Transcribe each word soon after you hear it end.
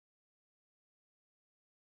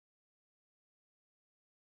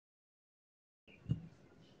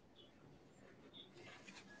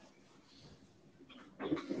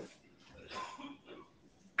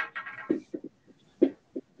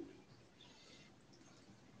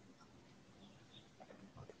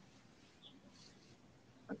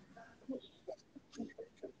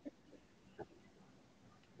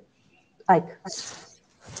Ike.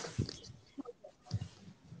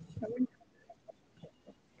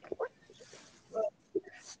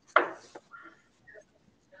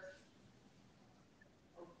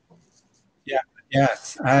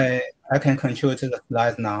 Yes, I can control to the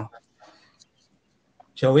slides now.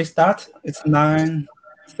 Shall we start? It's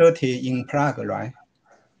 9:30 in Prague, right?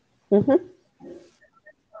 Mm-hmm.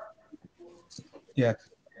 Yeah.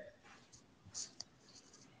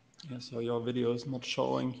 Yeah, so your video is not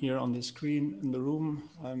showing here on the screen in the room.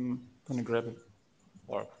 I'm gonna grab it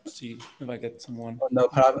or see if I get someone. No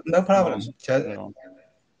problem. No problem.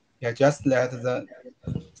 Just let the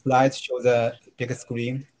slides show the big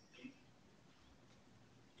screen.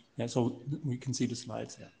 Yeah, so we can see the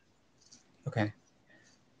slides. Yeah. Okay.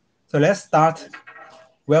 So let's start.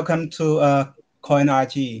 Welcome to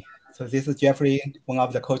COINRG. So this is Jeffrey, one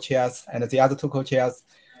of the co-chairs, and the other two co-chairs,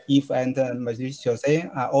 Eve and Maurice,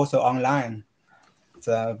 are also online.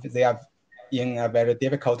 So they are in a very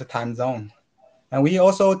difficult time zone. And we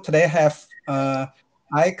also today have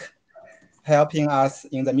Ike helping us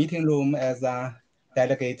in the meeting room as a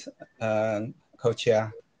delegate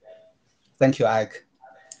co-chair. Thank you, Ike.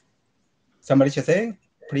 Somebody should say,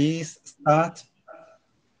 please start.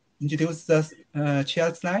 Introduce the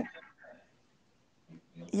chair slide.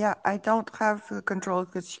 Yeah, I don't have control.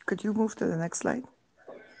 Could you move to the next slide?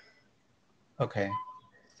 Okay.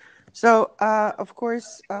 So, of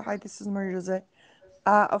course, hi, this is Marie-José.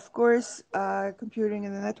 Of course, computing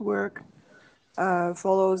in the network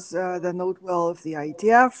follows the note well of the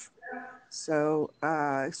IETF. So,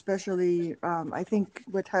 especially, I think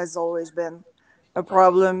what has always been a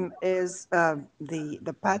problem is the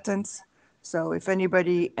patents. So, if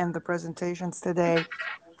anybody in the presentations today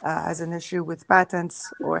has an issue with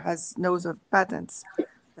patents or knows of patents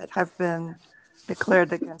that have been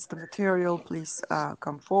declared against the material, please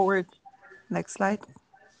come forward. Next slide.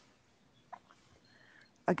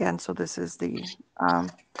 Again, so this is the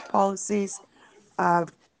policies.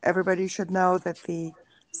 Everybody should know that the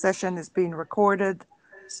session is being recorded.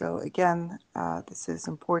 So again, this is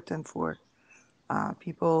important for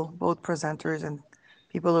people, both presenters and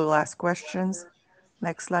people who will ask questions.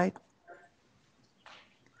 Next slide.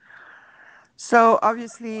 So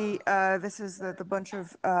obviously, this is the bunch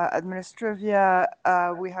of administrivia.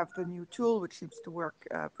 We have the new tool, which seems to work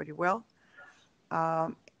pretty well.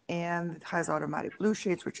 And it has automatic blue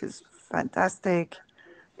sheets, which is fantastic.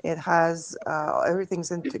 It has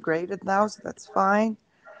everything's integrated now, so that's fine.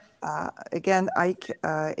 Again, Ike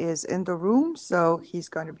is in the room, so he's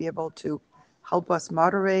going to be able to help us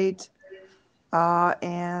moderate.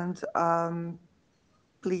 And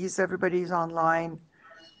please, everybody's online.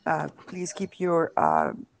 Please keep your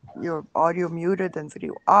audio muted and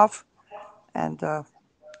video off. And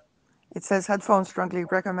it says headphones strongly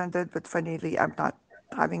recommended, but funnily, I'm not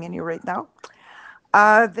having any right now.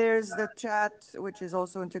 There's the chat, which is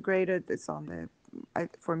also integrated. It's on the,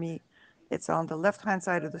 for me, it's on the left-hand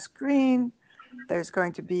side of the screen. There's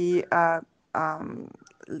going to be,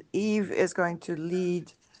 Eve is going to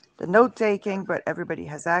lead the note-taking, but everybody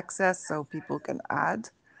has access, so people can add.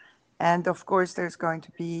 And of course, there's going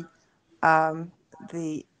to be,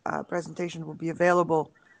 the presentation will be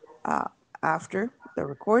available after the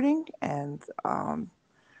recording, and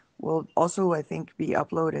will also, I think, be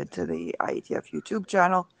uploaded to the IETF YouTube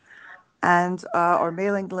channel. And our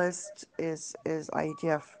mailing list is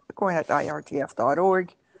IETF,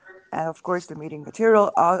 coin@ietf.org. And of course, the meeting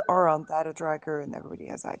material are on Data Tracker, and everybody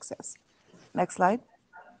has access. Next slide.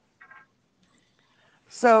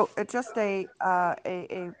 So it's just I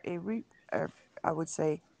would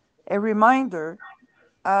say, a reminder.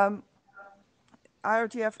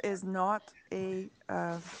 IETF is not a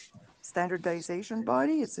standardization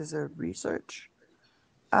body. It is a research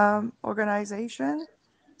organization.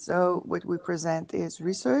 So what we present is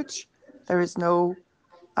research. There is no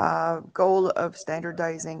goal of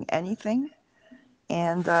standardizing anything.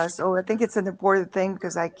 And so I think it's an important thing,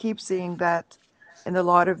 because I keep seeing that in a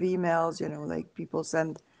lot of emails, like people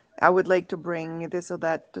send, I would like to bring this or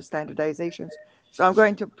that to standardizations. So I'm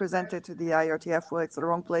going to present it to the IETF. Well, it's the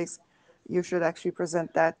wrong place. You should actually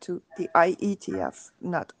present that to the IETF,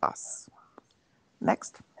 not us.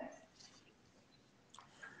 Next.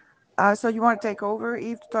 So you want to take over,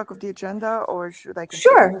 Eve, to talk of the agenda, or should I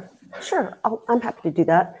continue? Sure. I'm happy to do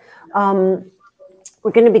that.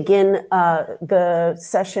 We're going to begin the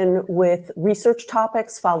session with research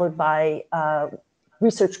topics, followed by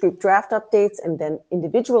research group draft updates, and then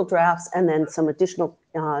individual drafts, and then some additional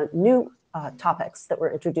new topics that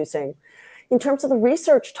we're introducing. In terms of the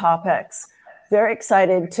research topics, very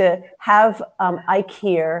excited to have Ike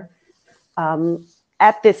here.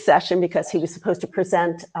 at this session because he was supposed to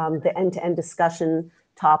present the end-to-end discussion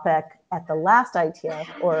topic at the last IETF,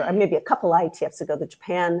 or maybe a couple IETFs ago, the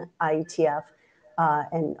Japan IETF,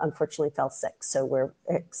 and unfortunately fell sick. So we're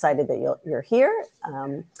excited that you're here,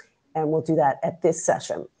 and we'll do that at this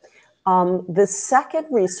session. The second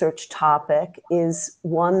research topic is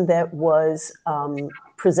one that was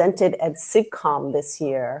presented at SIGCOMM this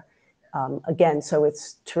year. Again, so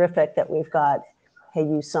it's terrific that we've got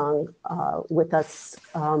Hae-Yu Sung with us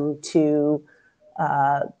to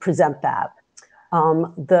present that.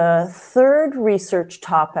 The third research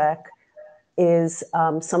topic is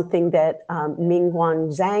something that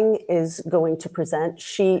Mingwan Zhang is going to present.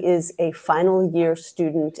 She is a final year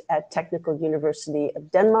student at Technical University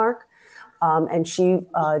of Denmark, and she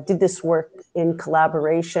did this work in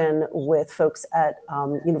collaboration with folks at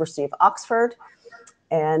University of Oxford.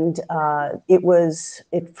 And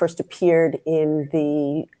it first appeared in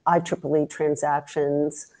the IEEE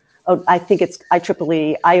transactions. Oh, I think it's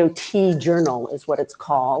IEEE IoT journal is what it's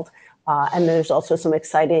called. And there's also some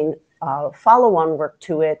exciting follow-on work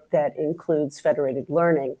to it that includes federated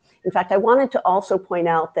learning. In fact, I wanted to also point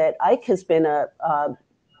out that Ike has been a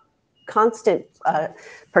constant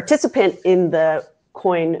participant in the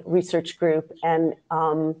COIN research group, and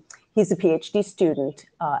he's a PhD student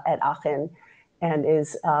at Aachen, and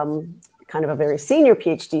is kind of a very senior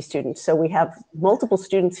PhD student. So we have multiple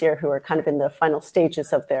students here who are kind of in the final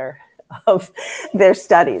stages of their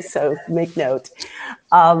studies. So make note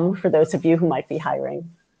for those of you who might be hiring.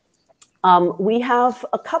 We have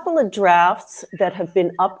a couple of drafts that have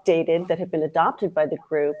been updated, that have been adopted by the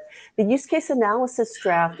group. The use case analysis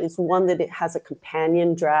draft is one that it has a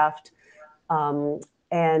companion draft.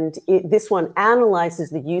 And this one analyzes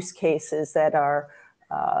the use cases that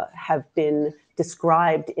have been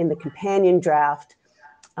described in the companion draft,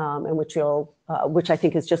 and which I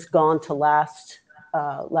think has just gone to last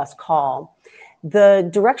call. The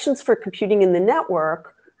directions for computing in the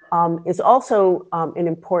network is also an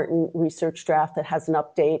important research draft that has an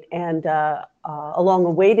update, and a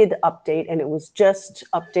long-awaited update, and it was just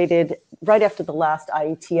updated right after the last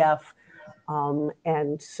IETF,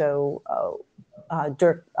 and so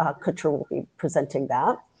Dirk Kutcher will be presenting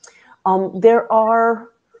that.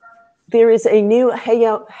 There is a new,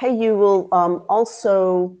 Hae-Yu will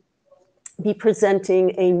also be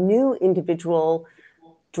presenting a new individual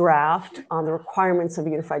draft on the requirements of a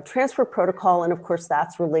unified transfer protocol. And of course,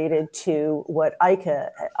 that's related to what Ike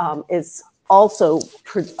is also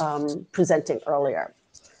presenting earlier.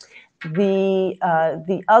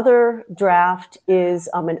 The other draft is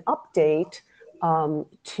an update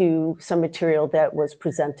to some material that was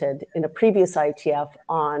presented in a previous IETF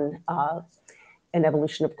on an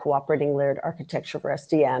evolution of cooperating layered architecture for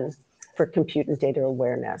SDN for compute and data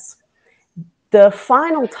awareness. The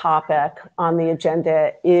final topic on the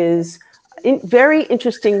agenda is very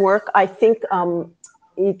interesting work. I think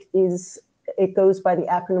it goes by the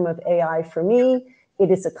acronym of AI for me.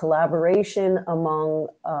 It is a collaboration among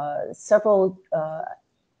several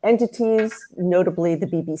entities, notably the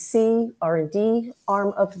BBC, R&D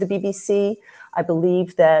arm of the BBC. I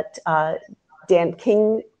believe that Dan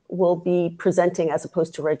King will be presenting as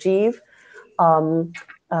opposed to Rajiv.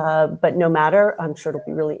 But no matter, I'm sure it'll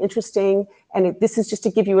be really interesting. And this is just to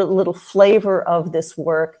give you a little flavor of this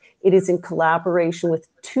work. It is in collaboration with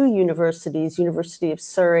two universities, University of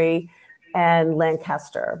Surrey and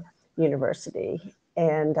Lancaster University.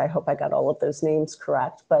 And I hope I got all of those names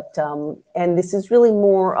correct. But and this is really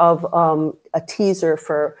more of a teaser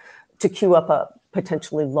to queue up a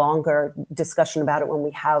potentially longer discussion about it when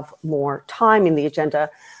we have more time in the agenda.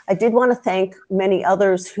 I did want to thank many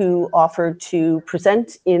others who offered to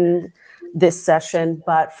present in this session,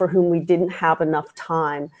 but for whom we didn't have enough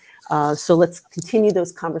time. So let's continue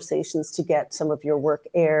those conversations to get some of your work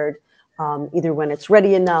aired, either when it's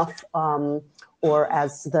ready enough or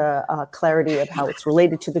as the clarity of how it's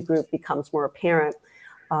related to the group becomes more apparent.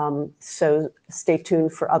 So stay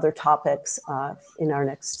tuned for other topics in our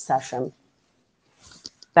next session.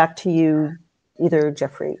 Back to you, either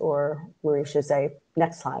Jeffrey or Marie-José.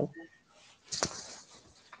 Next slide.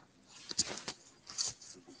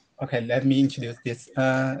 Okay, let me introduce this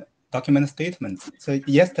document statement. So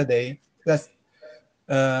yesterday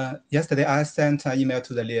I sent an email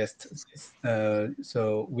to the list.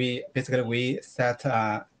 So we set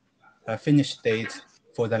a finish date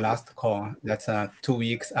for the last call. That's 2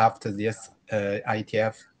 weeks after this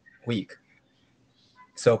IETF week.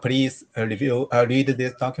 So please read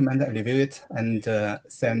this document, review it, and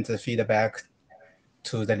send the feedback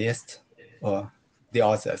to the list or the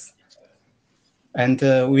authors. And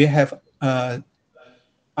we have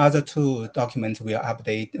other two documents will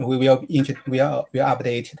update. We will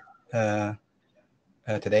update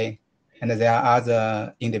today, and there are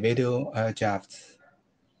other individual drafts.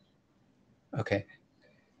 Okay.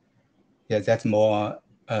 Yeah, that's more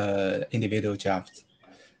individual drafts.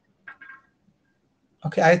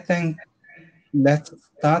 Okay, I think let's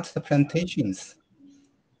start the presentations.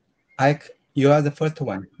 Ike, you are the first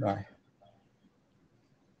one, right?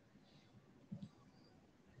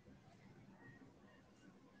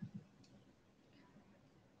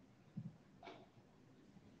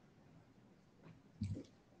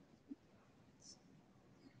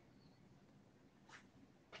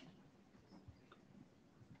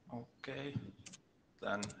 Okay,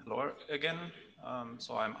 then hello again.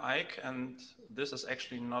 So I'm Ike, and this is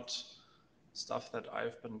actually not stuff that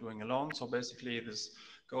I've been doing alone. So basically this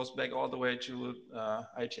goes back all the way to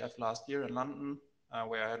IETF last year in London,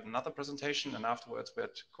 where I had another presentation, and afterwards we had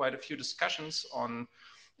quite a few discussions on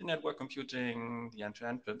the network computing, the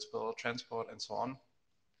end-to-end principle, transport, and so on.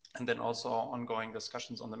 And then also ongoing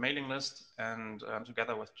discussions on the mailing list. And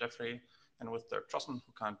together with Jeffrey and with Dirk Trossen,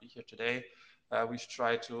 who can't be here today, we've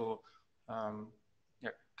tried to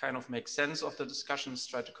kind of make sense of the discussions,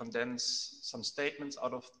 try to condense some statements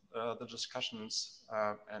out of the discussions,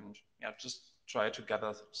 and just try to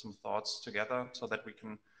gather some thoughts together so that we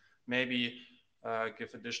can maybe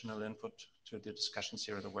give additional input to the discussions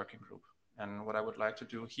here in the working group. And what I would like to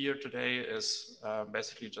do here today is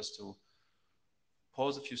basically just to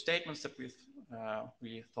pose a few statements that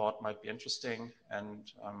we thought might be interesting,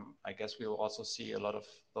 and I guess we will also see a lot of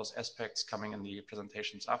those aspects coming in the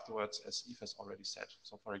presentations afterwards, as Yves has already said.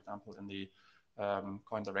 So for example, in the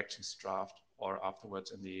coin directions draft, or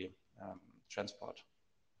afterwards in the transport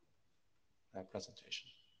presentation.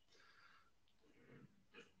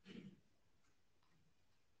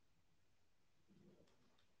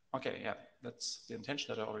 Okay, yeah, that's the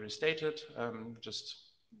intention that I already stated. Just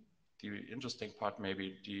the interesting part,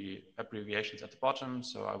 maybe the abbreviations at the bottom.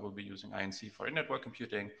 So I will be using INC for in-network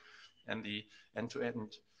computing, and the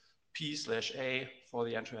end-to-end P/A for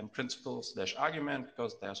the end-to-end principle/argument,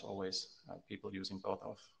 because there's always people using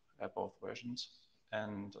both versions.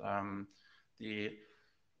 And the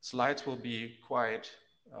slides will be quite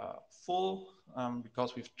full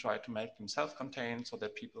because we've tried to make them self-contained so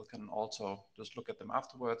that people can also just look at them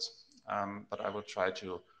afterwards. But I will try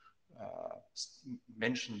to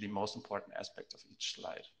mention the most important aspects of each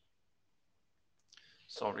slide.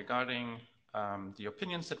 So regarding the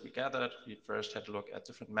opinions that we gathered, we first had to look at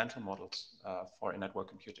different mental models for in-network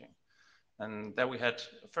computing. And there we had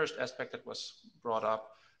a first aspect that was brought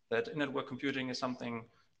up, that in-network computing is something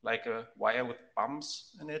like a wire with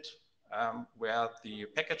bumps in it, where the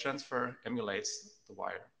packet transfer emulates the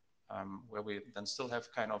wire, where we then still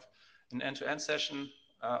have kind of an end-to-end session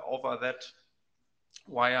over that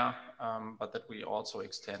wire, but that we also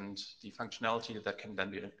extend the functionality that can then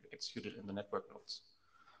be executed in the network nodes.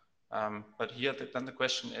 But here then the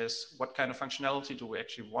question is, what kind of functionality do we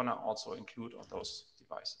actually want to also include on those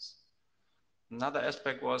devices? Another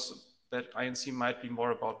aspect was that INC might be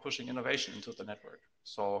more about pushing innovation into the network.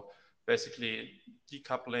 So basically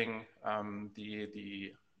decoupling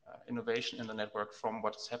the innovation in the network from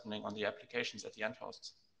what's happening on the applications at the end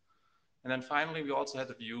hosts. And then finally, we also had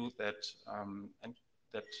the view that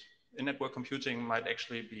that in-network computing might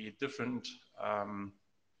actually be different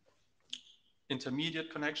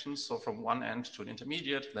intermediate connections. So from one end to an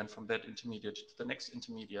intermediate, then from that intermediate to the next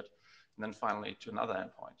intermediate, and then finally to another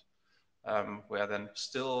endpoint, where then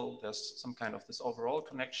still there's some kind of this overall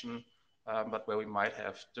connection, but where we might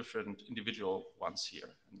have different individual ones here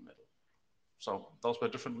in the middle. So those were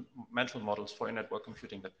different mental models for in-network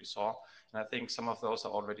computing that we saw. And I think some of those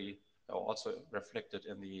are already also reflected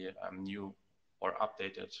in the new or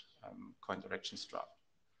updated coin directions draft.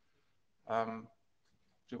 Do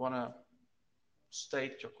you want to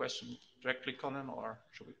state your question directly, Colin, or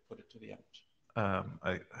should we put it to the end?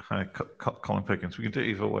 Hi, Colin Perkins. We can do it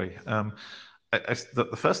either way.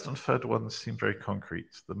 The first and third ones seem very concrete.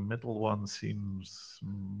 The middle one seems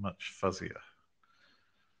much fuzzier.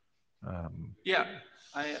 Yeah,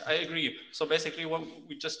 I agree. So basically,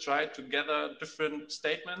 we just tried to gather different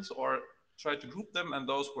statements or try to group them, and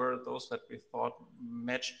those were those that we thought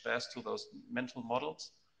matched best to those mental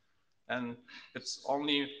models. And it's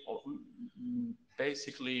only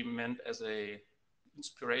basically meant as a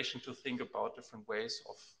inspiration to think about different ways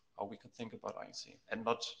of how we can think about INC, and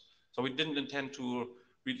not, so we didn't intend to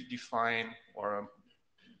really define or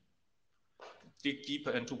dig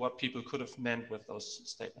deeper into what people could have meant with those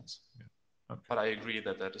statements. Yeah. Okay. But I agree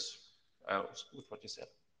that that is with what you said.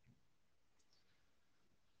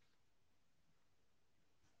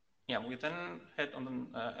 yeah, we then had on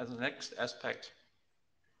as the next aspect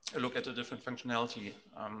a look at the different functionality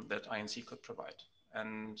that INC could provide.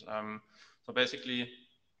 And so basically,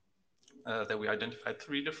 that we identified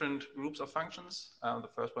 3 different groups of functions.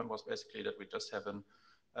 The first one was basically that we just have an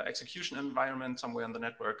execution environment somewhere in the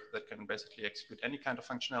network that can basically execute any kind of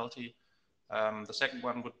functionality. The second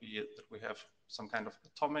one would be that we have some kind of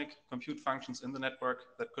atomic compute functions in the network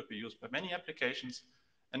that could be used by many applications.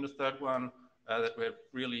 And the third one, that we have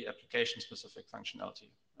really application-specific functionality.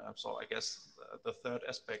 So I guess the third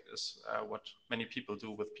aspect is what many people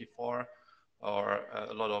do with P4 or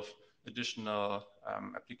a lot of additional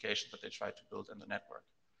applications that they try to build in the network.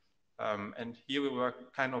 And here we were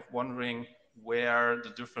kind of wondering where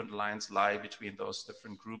the different lines lie between those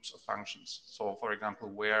different groups of functions. So for example,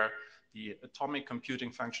 where the atomic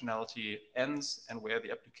computing functionality ends and where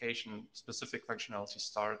the application-specific functionality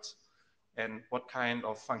starts, and what kind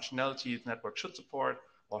of functionality the network should support,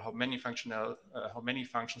 or how many functions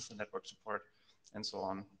the network support, and so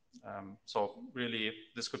on. So really,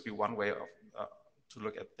 this could be one way of to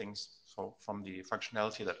look at things, so from the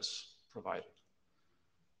functionality that is provided.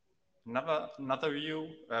 Another view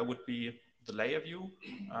would be the layer view.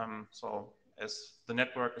 So as the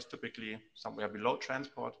network is typically somewhere below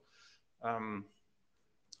transport,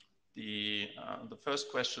 the first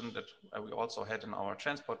question that we also had in our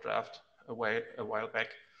transport draft a while back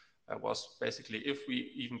was basically if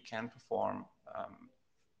we even can perform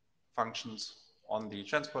functions on the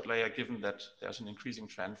transport layer, given that there's an increasing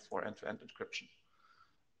trend for end-to-end encryption.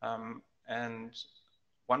 And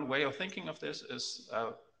one way of thinking of this is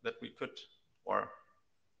that we could, or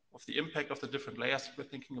of the impact of the different layers that we're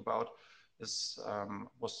thinking about is,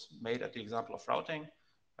 was made at the example of routing,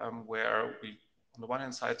 where we, on the one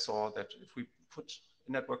hand side, saw that if we put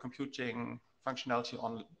network computing functionality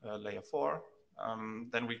on layer 4,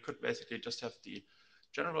 then we could basically just have the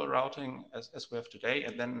general routing as we have today,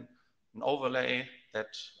 and then an overlay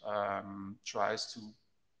that tries to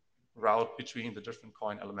route between the different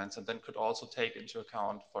coin elements, and then could also take into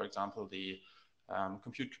account, for example, the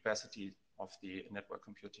compute capacity of the network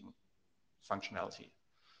computing functionality.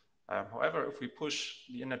 However, if we push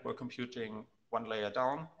the network computing one layer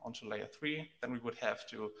down onto layer 3, then we would have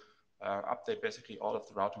to update basically all of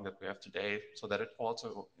the routing that we have today so that it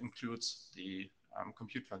also includes the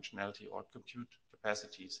compute functionality or compute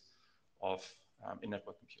capacities of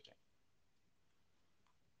in-network computing.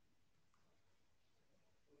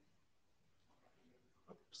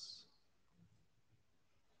 Oops.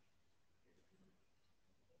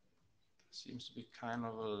 There seems to be kind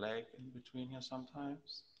of a lag in between here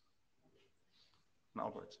sometimes.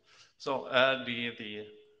 Now works. So the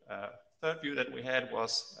third view that we had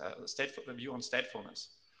was a view on statefulness.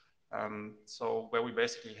 So where we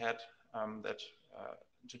basically had that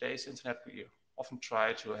in today's internet, we often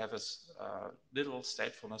try to have as little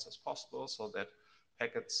statefulness as possible so that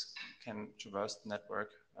packets can traverse the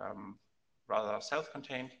network rather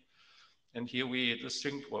self-contained. And here we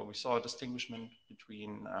saw a distinguishment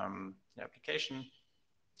between the application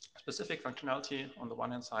specific functionality on the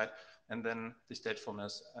one hand side, and then the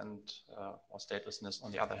statefulness and or statelessness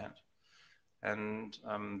on the other hand. And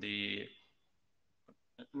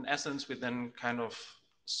in essence, we then kind of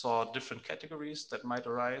saw different categories that might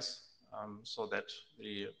arise, so that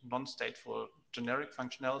the non-stateful generic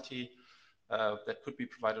functionality that could be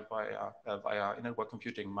provided via in-network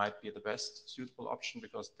computing might be the best suitable option,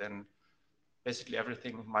 because then basically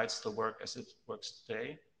everything might still work as it works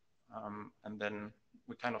today. And then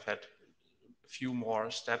we kind of had a few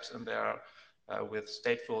more steps in there with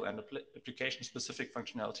stateful and application-specific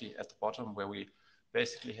functionality at the bottom, where we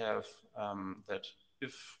basically have that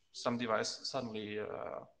if some device suddenly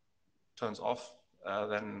turns off,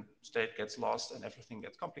 then state gets lost and everything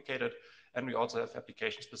gets complicated. And we also have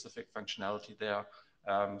application-specific functionality there,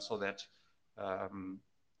 so that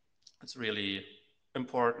it's really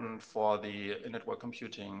important for the network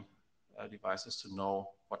computing devices to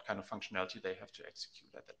know what kind of functionality they have to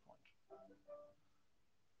execute at that point.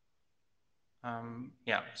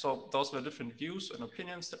 Yeah, so those were different views and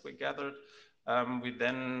opinions that we gathered. We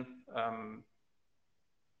then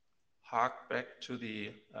harked back to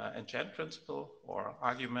the end-to-end principle or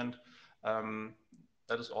argument.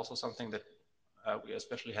 That is also something that we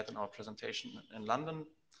especially had in our presentation in London.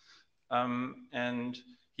 And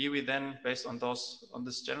here we then, based on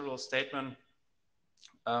this general statement,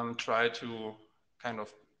 try to kind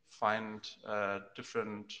of find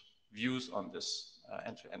different views on this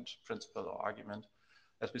end-to-end principle or argument,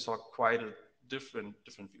 as we saw quite a different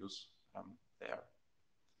views there.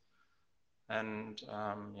 And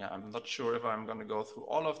yeah, I'm not sure if I'm going to go through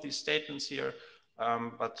all of these statements here,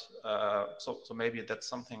 So maybe that's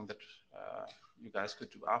something that you guys could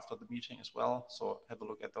do after the meeting as well. So have a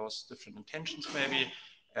look at those different intentions maybe,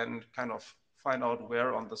 and kind of find out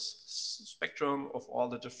where on this spectrum of all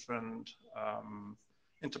the different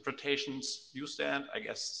interpretations you stand. I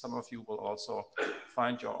guess some of you will also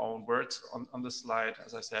find your own words on this slide.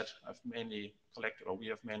 As I said, I've mainly collected, or we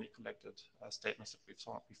have mainly collected statements that we've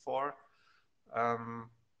saw before.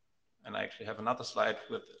 And I actually have another slide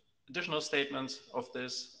with additional statements of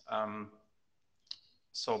this.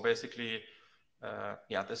 So basically,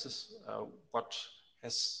 yeah, this is what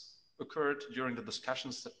has occurred during the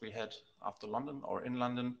discussions that we had after London or in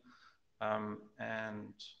London.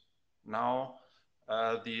 And now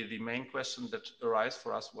the main question that arose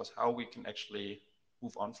for us was how we can actually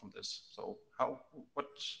move on from this. So what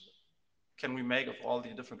can we make of all the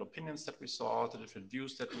different opinions that we saw, the different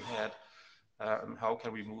views that we had, and how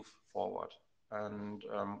can we move forward? And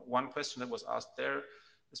one question that was asked there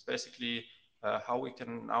is basically how we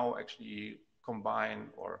can now actually combine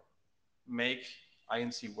or make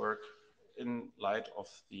INC work in light of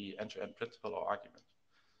the end-to-end principle or argument.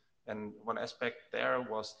 And one aspect there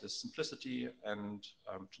was the simplicity and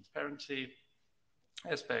transparency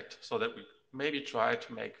aspect, so that we maybe try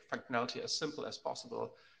to make functionality as simple as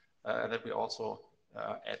possible, and that we also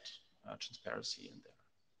add transparency in there.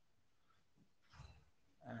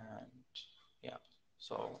 And yeah,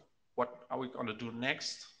 so what are we going to do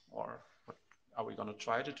next, or what are we going to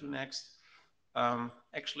try to do next?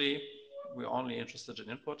 Actually, we're only interested in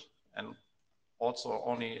input, and also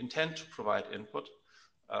only intend to provide input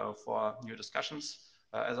for new discussions.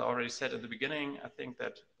 As I already said in the beginning, I think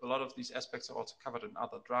that a lot of these aspects are also covered in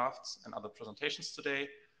other drafts and other presentations today.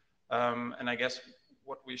 And I guess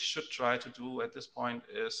what we should try to do at this point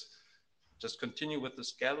is just continue with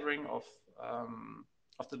this gathering of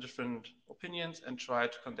the different opinions and try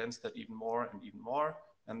to condense that even more,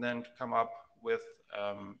 and then to come up with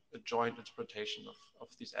a joint interpretation of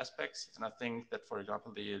these aspects. And I think that, for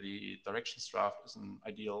example, the directions draft is an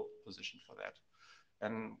ideal position for that.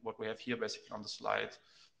 And what we have here basically on the slide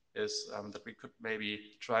is that we could maybe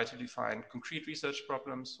try to define concrete research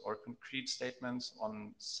problems or concrete statements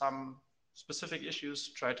on some specific issues,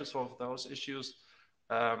 try to solve those issues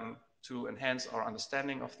to enhance our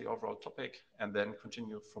understanding of the overall topic, and then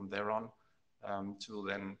continue from there on to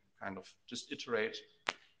then kind of just iterate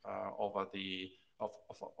over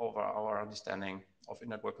our understanding of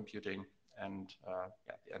in-network computing and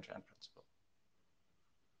yeah, the end-to-end principle.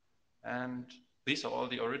 And these are all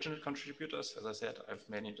the original contributors. As I said, I've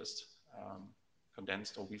mainly just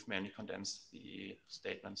condensed, or we've mainly condensed the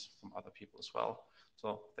statements from other people as well.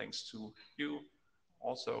 So thanks to you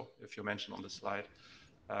also, if you're mentioned on the slide.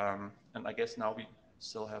 And I guess now we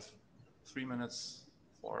still have 3 minutes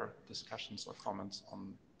for discussions or comments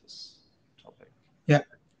on this topic.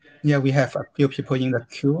 Yeah, we have a few people in the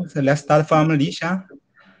queue. So let's start from Lisha.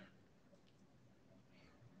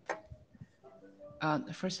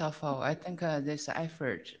 First of all, I think this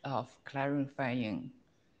effort of clarifying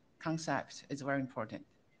concepts is very important,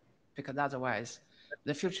 because otherwise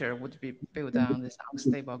the future would be built on this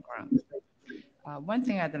unstable ground. One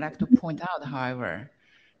thing I'd like to point out, however,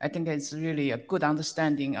 I think it's really a good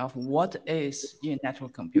understanding of what is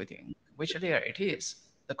in-network computing, which layer it is,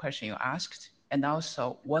 the question you asked, and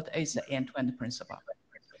also what is the end-to-end principle.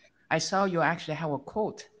 I saw you actually have a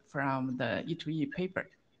quote from the E2E paper,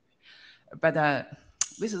 but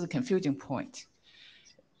this is a confusing point.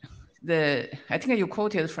 I think you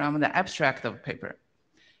quoted from the abstract of the paper,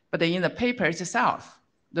 but in the paper itself,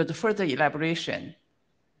 there's further elaboration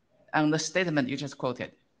on the statement you just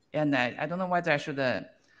quoted. And I don't know whether I should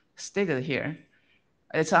state it here.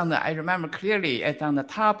 It's on the, I remember clearly, it's on the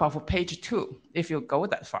top of page 2, if you go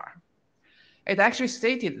that far. It actually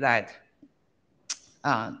stated that,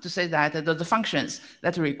 to say that the functions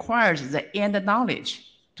that requires the end knowledge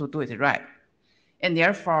to do it right. And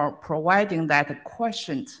therefore, providing that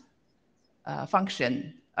questioned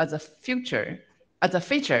function as a feature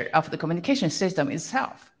of the communication system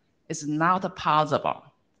itself is not possible.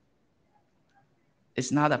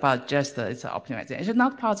 It's not about just its optimization. It's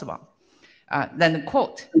not possible. Then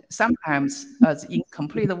quote, sometimes as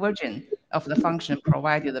incomplete version of the function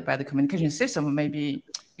provided by the communication system may be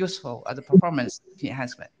useful as a performance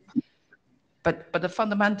enhancement. But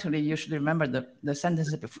fundamentally, you should remember the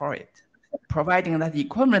sentence before it. Providing that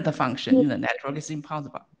equivalent function in the network is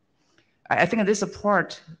impossible. I think this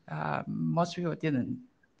part, most people didn't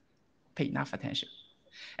pay enough attention.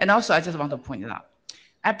 And also, I just want to point it out.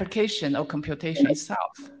 Application or computation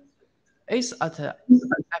itself is at the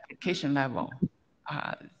application level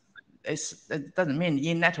it doesn't mean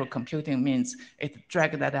in-network computing means it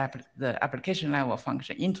drags the application level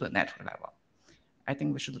function into the network level. I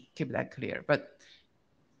think we should keep that clear. But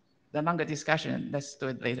the longer discussion, let's do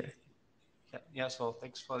it later. Yeah. So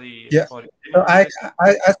thanks for the. Yeah. So I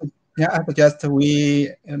suggest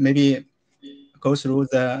we maybe go through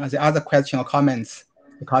the other question or comments,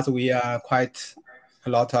 because we are quite a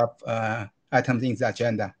lot of items in the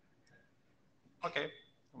agenda. Okay,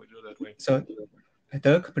 we do that way. So,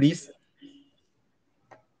 Dirk, please.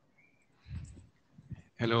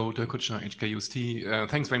 Hello, Dirk Kutschner, HKUST.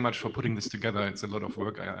 Thanks very much for putting this together. It's a lot of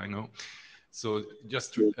work, I know. So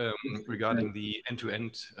just regarding the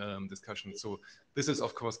end-to-end discussion. So this is,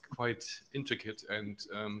 of course, quite intricate. And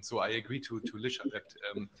so I agree to Lisha that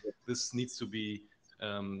this needs to be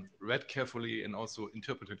read carefully and also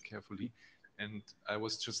interpreted carefully. And I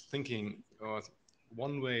was just thinking,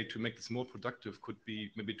 one way to make this more productive could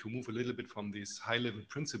be maybe to move a little bit from these high-level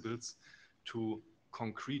principles to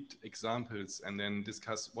concrete examples and then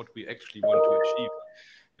discuss what we actually want to achieve.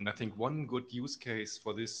 And I think one good use case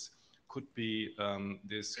for this could be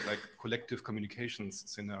this like collective communications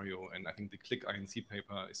scenario. And I think the Click INC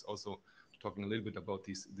paper is also talking a little bit about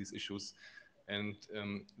these issues. And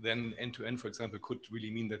then end-to-end, for example, could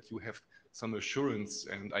really mean that you have some assurance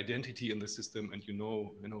and identity in the system, and you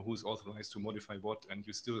know who's authorized to modify what, and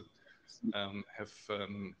you still have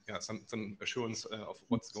some assurance of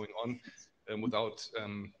what's going on without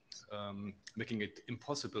making it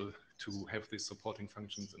impossible to have these supporting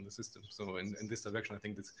functions in the system. So in this direction, I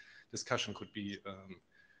think this discussion could be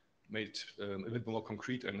made a bit more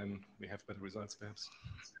concrete, and then we have better results, perhaps.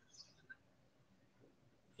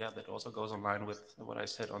 Yeah, that also goes in line with what I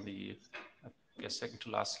said on the, I guess, second to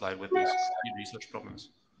last slide with these key research problems.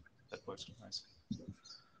 That works nice.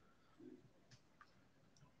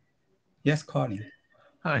 Yes, Colin.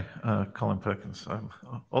 Hi, Colin Perkins.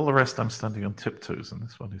 All the rest I'm standing on tiptoes, and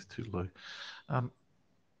this one is too low.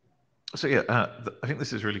 So yeah, I think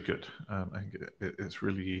this is really good. I think it's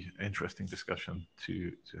really interesting discussion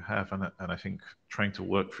to have, and I think trying to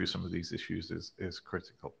work through some of these issues is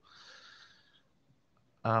critical.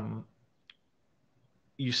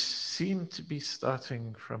 You seem to be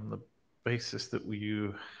starting from the basis that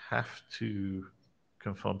you have to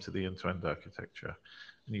conform to the end-to-end architecture,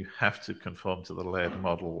 and you have to conform to the layered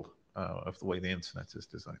model of the way the internet is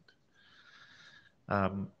designed.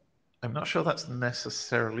 I'm not sure that's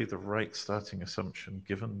necessarily the right starting assumption,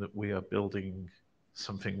 given that we are building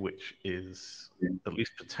something which is at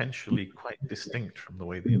least potentially quite distinct from the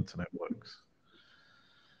way the internet works.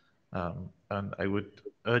 And I would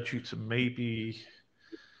urge you to maybe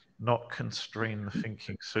not constrain the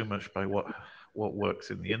thinking so much by what works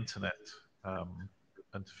in the internet,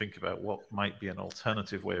 and to think about what might be an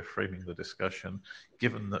alternative way of framing the discussion,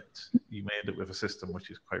 given that you may end up with a system which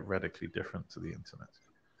is quite radically different to the internet.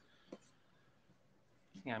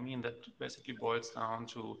 Yeah, I mean, that basically boils down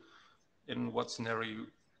to in what scenario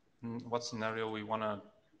we want to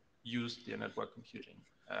use the network computing.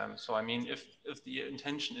 So I mean, if the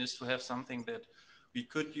intention is to have something that we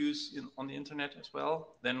could use on the internet as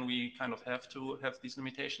well, then we kind of have to have these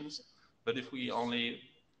limitations. But if we only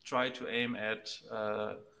try to aim at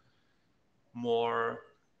more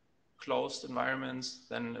closed environments,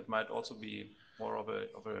 then it might also be more of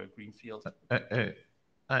a green field.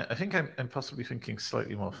 I think I'm possibly thinking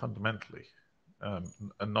slightly more fundamentally, and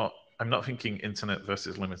I'm not thinking internet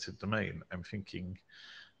versus limited domain. I'm thinking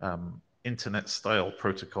internet-style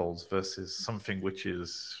protocols versus something which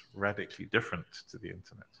is radically different to the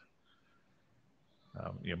internet.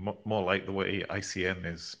 You know, more like the way ICN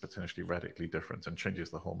is potentially radically different and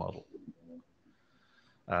changes the whole model.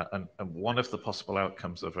 And one of the possible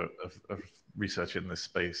outcomes of research in this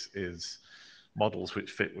space is models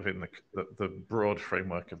which fit within the broad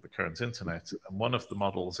framework of the current internet. And one of the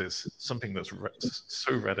models is something that's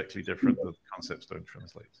so radically different that the concepts don't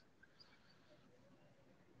translate.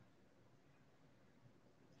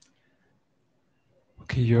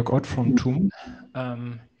 Okay, Jörg Ott from TUM.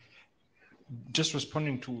 Just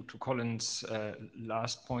responding to Colin's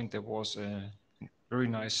last point, there was a very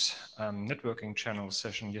nice networking channel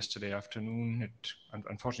session yesterday afternoon. It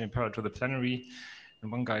unfortunately parallel to the plenary.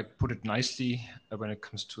 And one guy put it nicely when it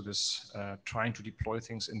comes to this trying to deploy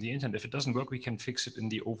things in the internet. If it doesn't work, we can fix it in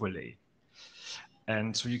the overlay.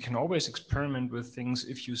 And so you can always experiment with things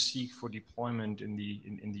if you seek for deployment in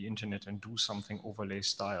the internet and do something overlay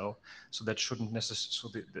style. So that shouldn't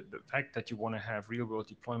necessarily, so the fact that you want to have real world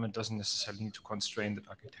deployment doesn't necessarily need to constrain that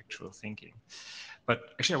architectural thinking.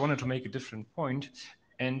 But actually I wanted to make a different point.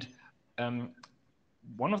 And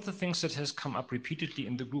one of the things that has come up repeatedly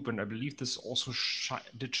in the group, and I believe this also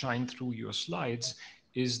did shine through your slides,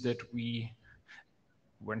 is that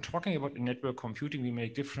when talking about network computing,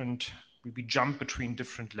 we jump between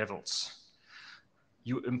different levels.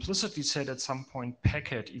 You implicitly said at some point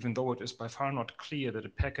packet, even though it is by far not clear that a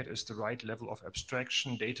packet is the right level of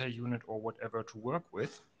abstraction, data unit, or whatever to work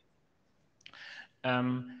with.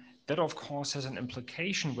 That of course has an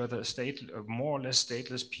implication whether a more or less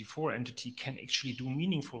stateless P4 entity can actually do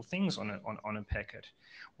meaningful things on a packet.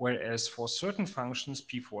 Whereas for certain functions,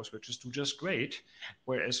 P4 switches do just great.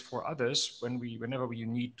 Whereas for others, whenever you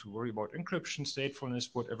need to worry about encryption, statefulness,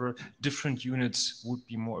 whatever, different units would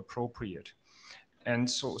be more appropriate. And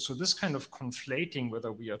so this kind of conflating,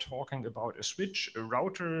 whether we are talking about a switch, a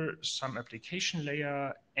router, some application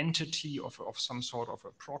layer, entity of some sort of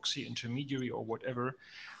a proxy intermediary or whatever,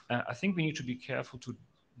 I think we need to be careful to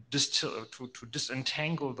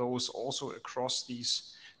disentangle those also across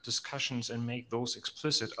these discussions and make those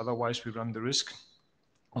explicit. Otherwise, we run the risk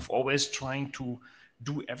of always trying to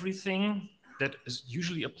do everything that is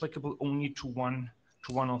usually applicable only to one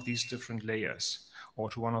of these different layers, or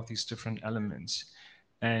to one of these different elements.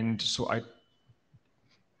 And so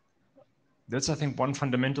that's, I think, one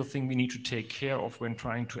fundamental thing we need to take care of when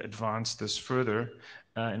trying to advance this further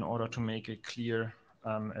in order to make a clear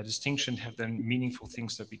a distinction, have then meaningful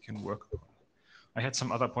things that we can work upon. I had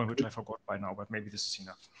some other point which I forgot by now, but maybe this is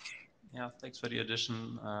enough. Yeah, thanks for the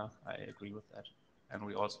addition. I agree with that. And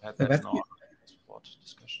we also had that in our support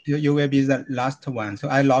discussion. You will be the last one, so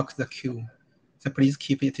I lock the queue. So please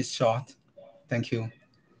keep it short. Thank you.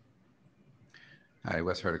 Hi,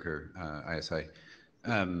 Wes Hardiker, ISI.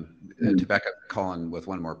 To back up Colin with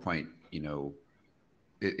one more point,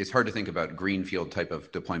 it's hard to think about greenfield type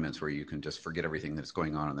of deployments where you can just forget everything that's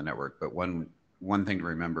going on the network. But one thing to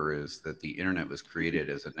remember is that the internet was created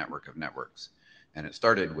as a network of networks. And it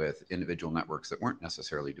started with individual networks that weren't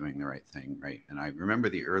necessarily doing the right thing, right? And I remember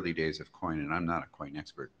the early days of COIN, and I'm not a COIN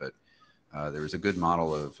expert, but there was a good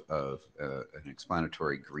model of an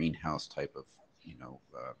explanatory greenhouse type of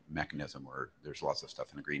mechanism where there's lots of stuff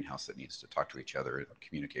in a greenhouse that needs to talk to each other and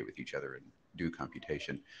communicate with each other and do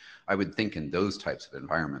computation. I would think in those types of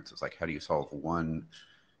environments, it's like, how do you solve one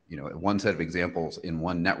set of examples in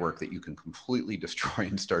one network that you can completely destroy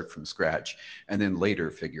and start from scratch, and then later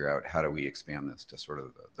figure out how do we expand this to sort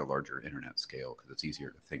of the larger internet scale, because it's easier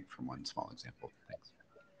to think from one small example. Thanks.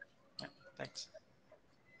 Yeah, thanks.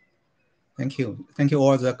 Thank you. Thank you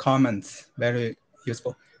all the comments, very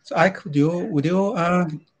useful. So would you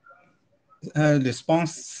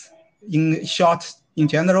response in short in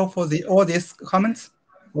general for all these comments,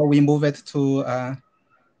 or we move it to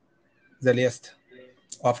the list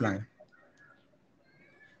offline?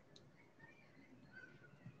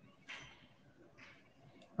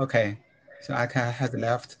 Okay, so I has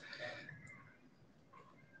left.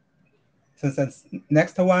 So that's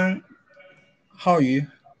next one, how are you?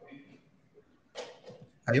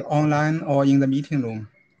 Are you online or in the meeting room?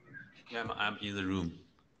 Yeah, I'm in the room.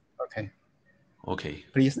 Okay. Okay.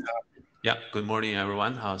 Please. Yeah, good morning,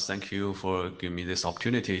 everyone. Thank you for giving me this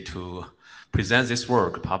opportunity to present this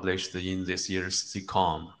work published in this year's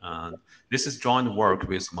CCOM. This is joint work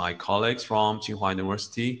with my colleagues from Tsinghua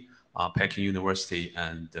University, Peking University,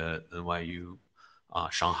 and NYU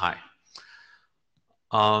Shanghai.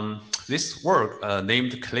 This work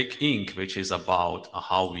named Click Inc., which is about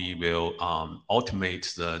how we will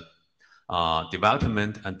automate the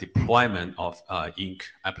development and deployment of Inc.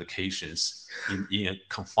 applications in a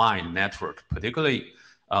confined network, particularly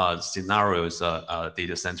scenarios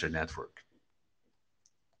data center network.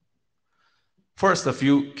 First, a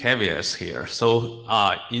few caveats here. So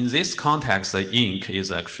in this context, the Inc.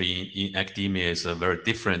 is actually in academia is very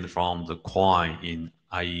different from the COIN in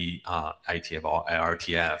IETF or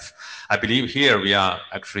IRTF. I believe here we are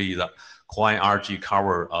actually the COINRG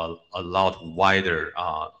cover a lot wider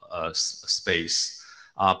space.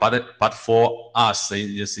 But for us,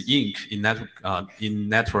 this Inc. in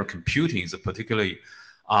network computing is particularly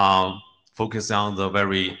focused on the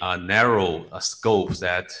very narrow scope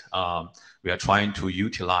that we are trying to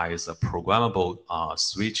utilize programmable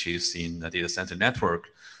switches in the data center network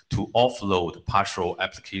to offload partial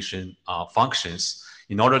application functions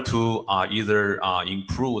in order to either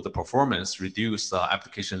improve the performance, reduce the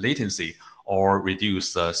application latency, or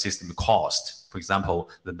reduce the system cost. For example,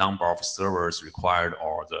 the number of servers required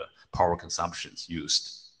or the power consumptions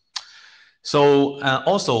used. So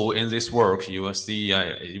also in this work, you will see,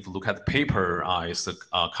 if you look at the paper, it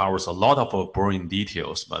covers a lot of boring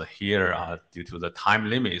details, but here, due to the time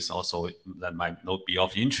limits, also that might not be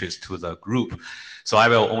of interest to the group. So I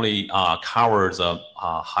will only cover the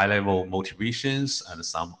high-level motivations and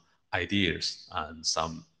some ideas and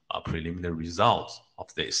some preliminary results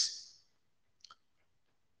of this.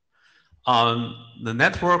 The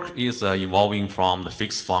network is evolving from the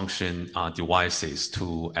fixed function devices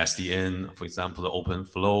to SDN, for example, the open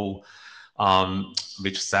flow,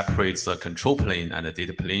 which separates the control plane and the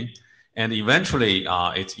data plane. And eventually,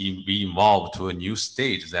 we evolved to a new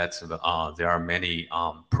stage that there are many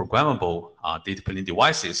programmable data plane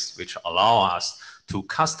devices which allow us to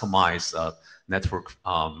customize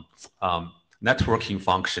networking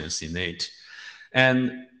functions in it.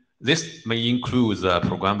 And this may include the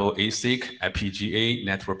programmable ASIC, FPGA,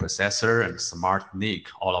 network processor, and smart NIC,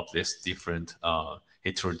 all of these different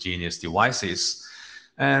heterogeneous devices.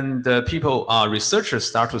 And researchers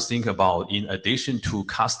start to think about, in addition to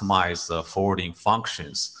customize forwarding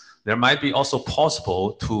functions, there might be also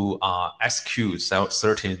possible to execute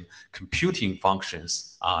certain computing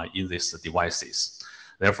functions in these devices.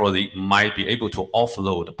 Therefore, they might be able to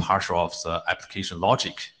offload partial of the application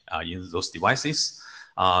logic in those devices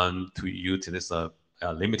to use this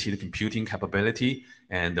limited computing capability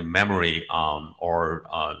and the memory or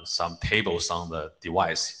some tables on the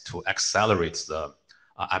device to accelerate the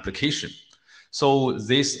application. So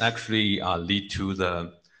this actually lead to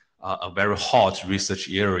a very hot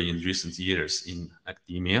research area in recent years in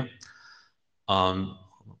academia.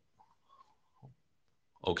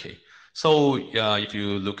 Okay, so if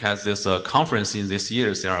you look at this conference in this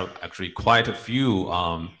year, there are actually quite a few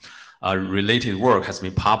related work has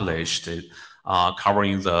been published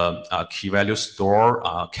covering the key value store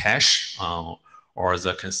cache or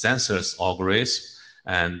the consensus algorithm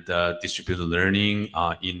and distributed learning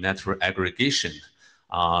in network aggregation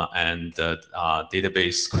and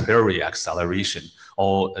database query acceleration.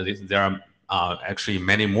 There are actually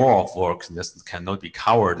many more of work that cannot be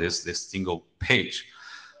covered this single page.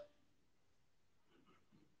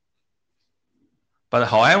 But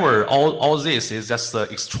however, all this is just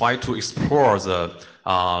try to explore the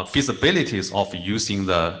feasibilities of using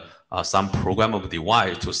some programmable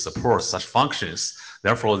device to support such functions.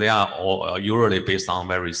 Therefore, they are all usually based on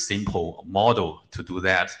very simple model to do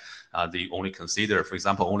that. They only consider, for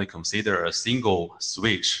example, a single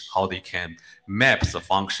switch, how they can map the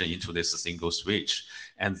function into this single switch.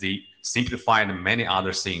 And they simplified many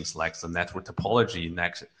other things like the network topology,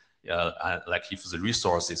 like if the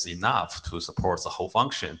resource is enough to support the whole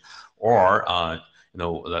function, or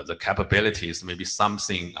the capabilities, maybe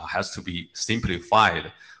something has to be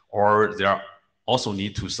simplified, or there also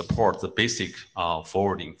need to support the basic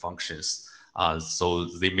forwarding functions. So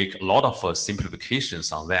they make a lot of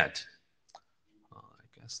simplifications on that.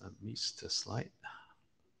 I guess I missed a slide.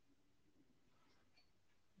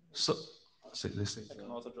 So this I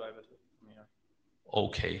can also drive it from here.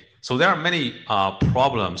 Okay, so there are many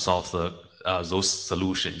problems of those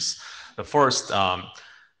solutions. The first,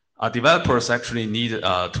 developers actually need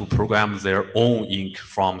to program their own ink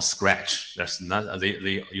from scratch.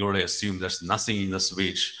 They usually assume there's nothing in the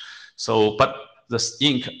switch. So, but the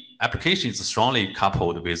ink application is strongly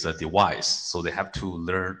coupled with the device. So they have to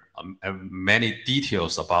learn many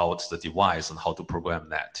details about the device and how to program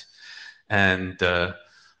that. And the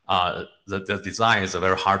design is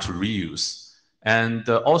very hard to reuse. And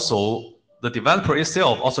also, the developer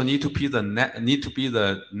itself also need to be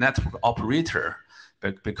the network operator,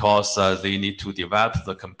 because they need to develop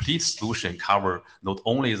the complete solution, cover not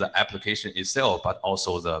only the application itself, but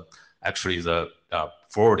also the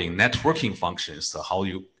forwarding networking functions. So how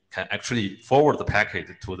you can actually forward the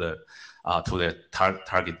packet to the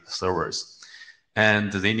target servers.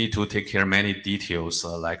 And they need to take care of many details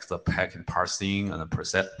like the packet parsing and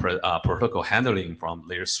protocol handling from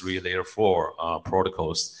layer 3, layer 4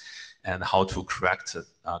 protocols, and how to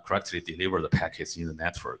correctly deliver the packets in the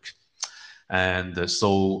network. And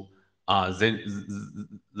so they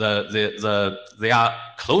are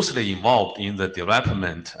closely involved in the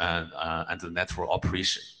development and the network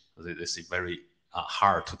operation. It's very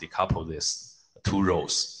hard to decouple these two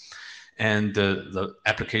roles. And the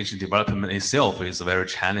application development itself is very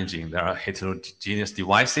challenging. There are heterogeneous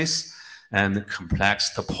devices and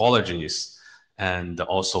complex topologies, and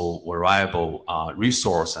also variable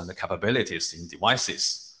resource and capabilities in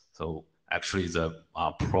devices. So actually the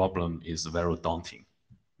problem is very daunting.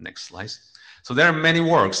 Next slide. So there are many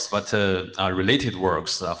works, but related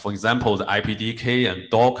works. For example, the IPDK and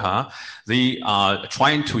DOCA, they are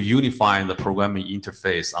trying to unify the programming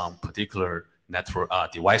interface on particular network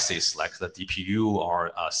devices like the DPU or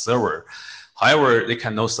server. However, they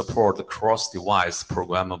cannot support the cross-device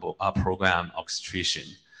programmable program orchestration.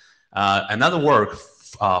 Another work,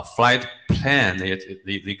 flight plan,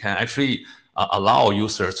 they can actually allow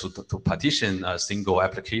users to partition a single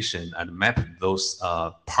application and map those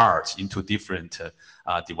parts into different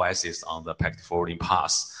devices on the packet forwarding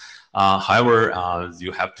path. However,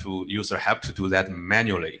 user have to do that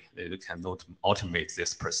manually. They cannot automate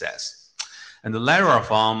this process. And the Lara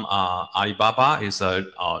from Alibaba is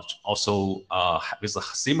also with a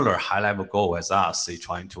similar high-level goal as us,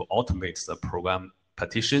 trying to automate the program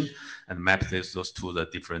partition and map those to the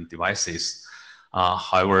different devices.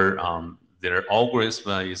 However, their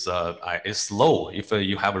algorithm is slow. If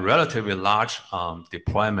you have a relatively large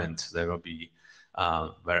deployment, they will be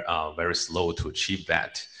very slow to achieve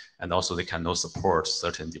that. And also, they cannot support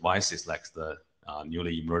certain devices like the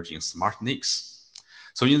newly emerging smart NICs.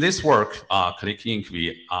 So in this work, ClickInc,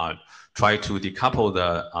 we try to decouple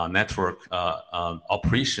the network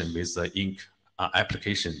operation with the INC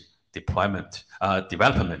application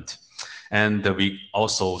development. And we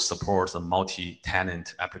also support the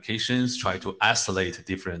multi-tenant applications, try to isolate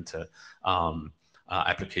different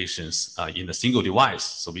applications in a single device,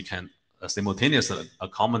 so we can simultaneously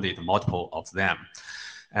accommodate multiple of them.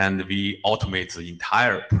 And we automate the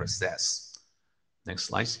entire process. Next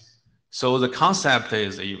slide. So the concept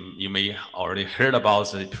is, you may already heard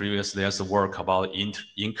about the previous, there's a work about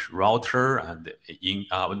INC router and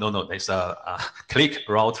there's a click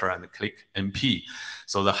router and click MP.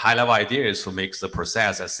 So the high level idea is to make the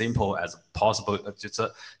process as simple as possible.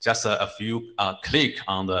 Just a few click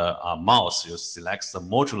on the mouse, you select the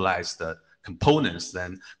modularized components,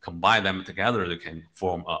 then combine them together, they can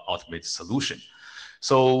form an automated solution.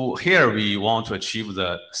 So here we want to achieve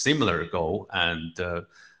the similar goal, and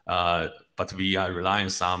but we are relying on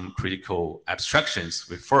some critical abstractions.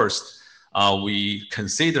 We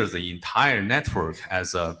consider the entire network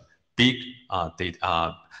as a big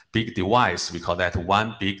device. We call that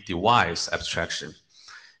one big device abstraction.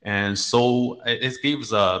 And so it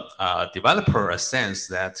gives a developer a sense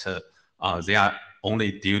that they are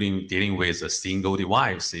only dealing with a single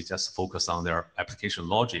device. They just focus on their application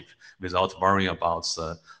logic without worrying about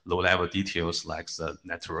the low-level details like the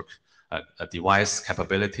network device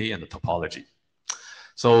capability and the topology.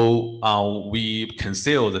 So we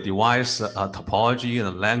conceal the device topology and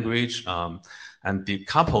the language and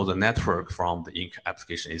decouple the network from the INC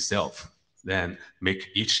application itself. Then make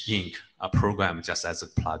each INC a program just as a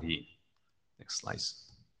plugin. Next slide.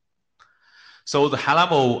 So the high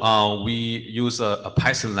level, we use a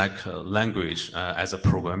Python-like language as a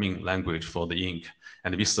programming language for the INC,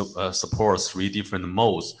 and we support 3 different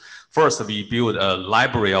modes. First, we build a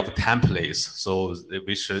library of templates, so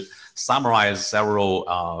we should summarize several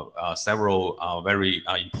very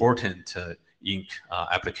important INC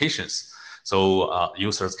applications. So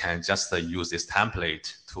users can just use this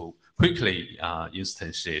template to quickly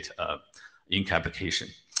instantiate INC application.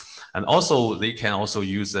 And also, they can also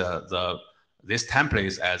use these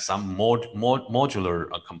templates as some modular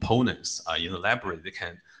components in the library. They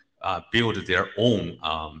can build their own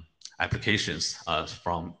applications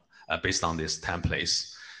based on these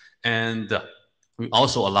templates. And we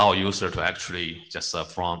also allow users to actually just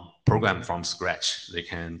program from scratch. They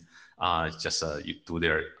can just do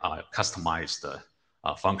their customized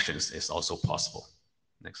functions is also possible.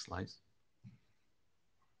 Next slide.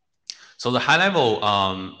 So the high-level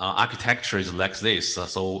architecture is like this.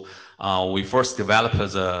 So we first developed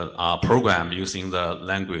the program using the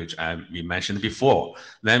language we mentioned before.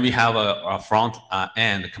 Then we have a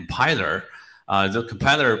front-end compiler. The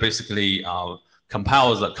compiler basically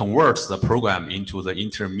converts the program into the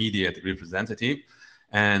intermediate representative.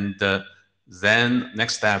 And then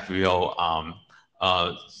next step, we'll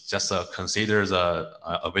just consider the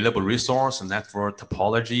available resource, network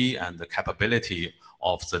topology, and the capability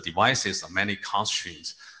of the devices. Many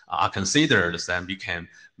constraints are considered, then we can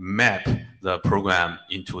map the program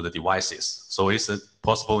into the devices. So it's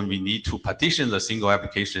possible we need to partition the single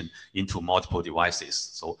application into multiple devices.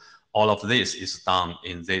 So all of this is done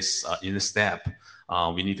in this step.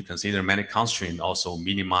 We need to consider many constraints, also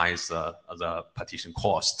minimize the partition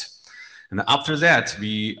cost. And after that,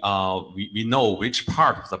 we know which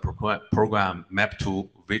part of the program map to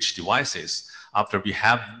which devices. After we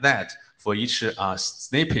have that, for each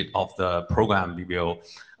snippet of the program, we will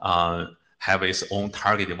have its own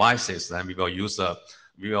target devices. Then we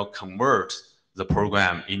will convert the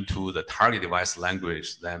program into the target device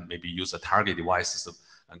language. Then maybe use a target device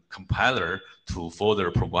compiler to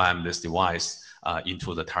further program this device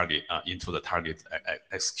into the target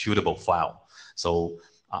executable file. So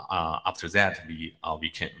after that, we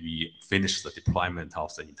finish the deployment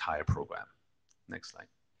of the entire program. Next slide.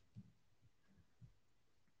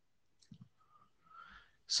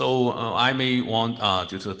 So I may want,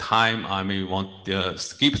 due to the time, I may want to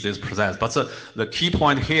skip this process. But the key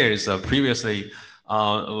point here is previously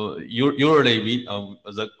usually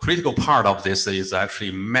the critical part of this is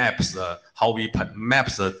actually how we map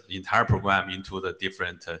the entire program into the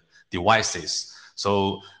different devices.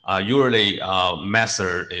 So usually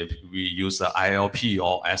method, if we use the ILP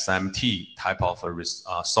or SMT type of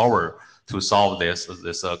solver to solve this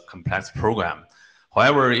complex program.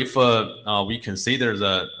 However, if we consider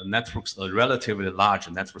the networks relatively large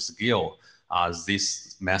network scale,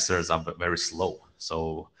 these methods are very slow.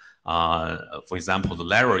 So for example, the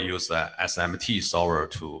Laravel use the SMT solver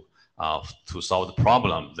to solve the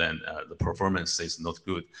problem, then the performance is not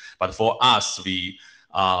good. But for us, we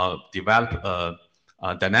develop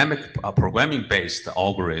dynamic programming-based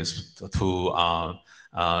algorithms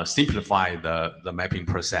to simplify the mapping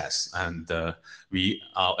process, and we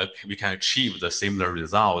can achieve the similar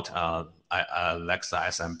result like the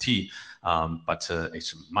SMT, but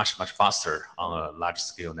it's much faster on a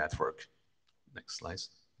large-scale network. Next slide.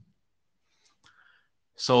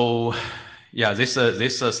 So, yeah, this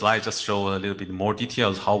slide just shows a little bit more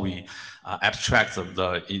details how we abstract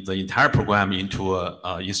the entire program into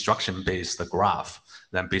a instruction-based graph.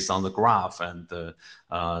 Then, based on the graph and the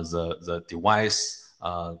device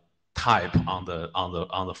type on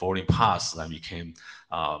the forwarding path, then we can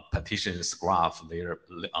partition this graph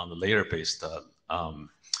on the layer-based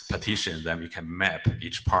partition. Then we can map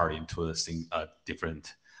each part into the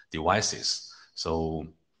different devices. So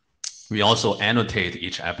we also annotate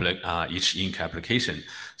each ink application.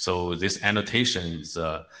 So this annotation is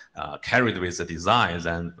carried with the designs,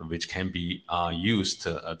 and which can be used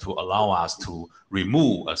to allow us to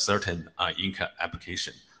remove a certain ink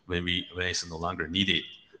application when it's no longer needed.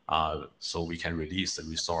 So we can release the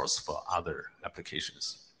resource for other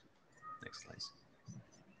applications. Next slide.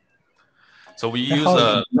 So we use.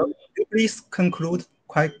 Please conclude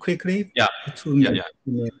quite quickly. Yeah.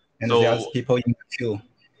 And so, there's people in the queue.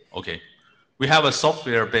 Okay. We have a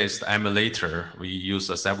software-based emulator. We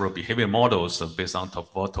use several behavior models based on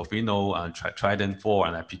Tofino and Trident 4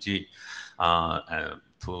 and FPGA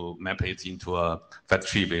to map it into a fat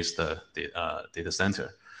tree-based data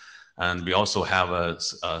center. And we also have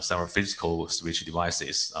several physical switch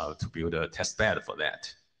devices to build a test bed for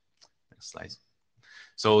that. Next slide.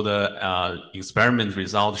 So the experiment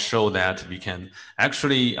results show that we can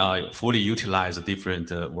actually fully utilize the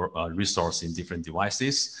different resources in different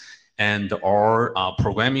devices. And our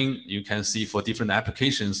programming, you can see for different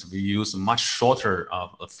applications, we use much shorter,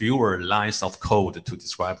 fewer lines of code to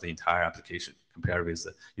describe the entire application compared with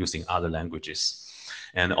using other languages.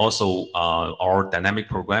 And also our dynamic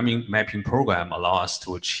programming mapping program allows us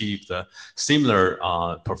to achieve the similar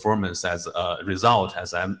performance as a result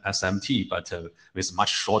as SMT, but with much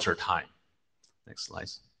shorter time. Next slide.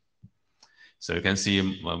 So you can see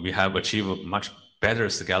we have achieved much better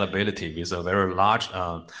scalability with a very large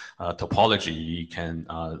topology. We can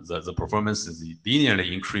the performance is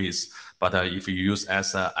linearly increase, but if you use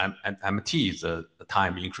SMT, the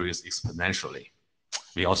time increase exponentially.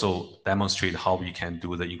 We also demonstrate how we can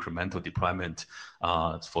do the incremental deployment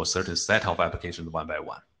for certain set of applications one by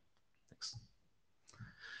one. Thanks.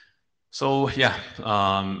 So yeah,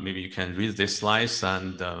 maybe you can read this slides,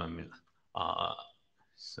 and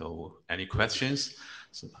so any questions?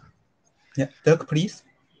 So, yeah, Dirk, please.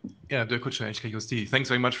 Yeah, Dirk Kutscher, HKUST. Thanks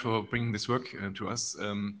very much for bringing this work to us.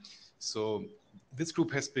 So this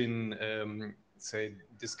group has been, say,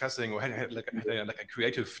 discussing or had like a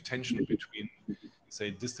creative tension between,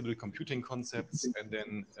 say, distributed computing concepts and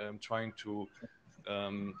then trying to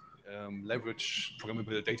leverage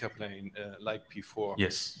programmable data plane like P4.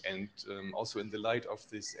 Yes. And also in the light of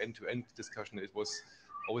this end-to-end discussion, it was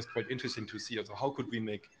always quite interesting to see also how could we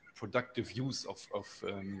make productive use of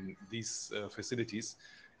these facilities.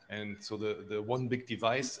 And so the one big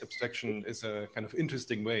device abstraction is a kind of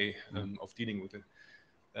interesting way of dealing with it.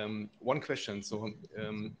 One question, so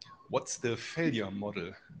what's the failure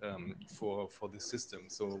model for this system?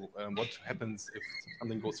 So what happens if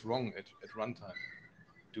something goes wrong at runtime?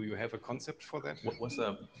 Do you have a concept for that?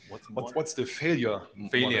 What's the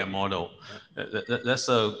failure model? That's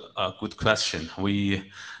a good question.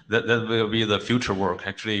 That will be the future work.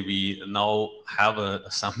 Actually, we now have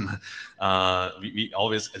some. We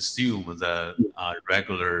always assume the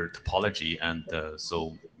regular topology, and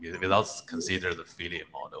so without consider the failure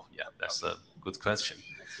model. Yeah, that's a good question.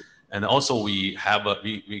 And also we have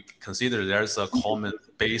we consider there's a common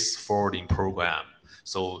base forwarding program.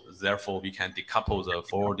 So therefore, we can decouple the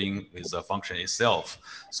forwarding with the function itself.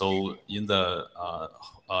 So in the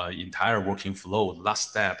entire working flow, last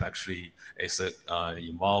step actually is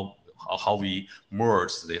involve how we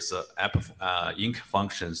merge this ink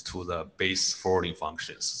functions to the base forwarding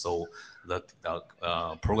functions. So the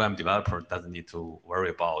program developer doesn't need to worry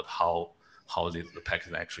about how the packet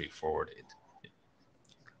is actually forwarded.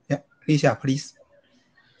 Yeah, Lisa, please.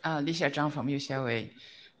 Lisa Zhang from UCLA.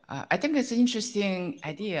 I think it's an interesting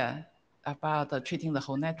idea about treating the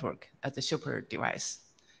whole network as a super device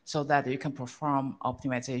so that you can perform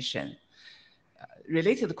optimization.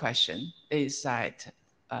 Related question is that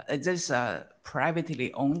is this a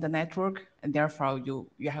privately owned network and therefore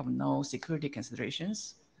you have no security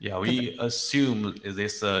considerations? Yeah, we assume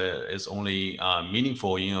this is only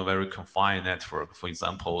meaningful in a very confined network. For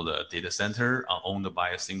example, the data center are owned by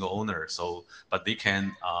a single owner. So, but they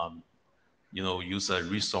can, use a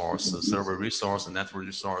resource, a server resource, a network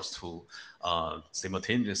resource to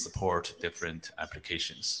simultaneously support different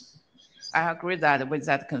applications. I agree that with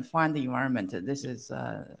that confined environment, this is,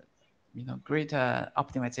 great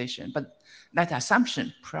optimization. But that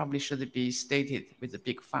assumption probably should be stated with a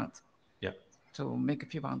big font. Yeah. To make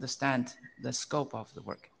people understand the scope of the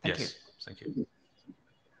work. Thank you. Thank you.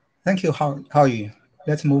 Thank you, Hao-Yu.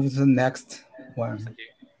 Let's move to the next one. Thank you.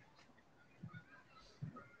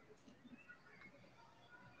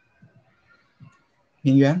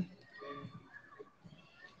 Mingyuan?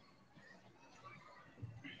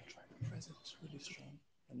 Press it really strong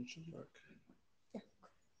and it should work. Yeah.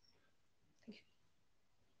 Thank you.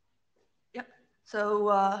 Yeah. So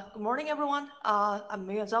good morning, everyone. I'm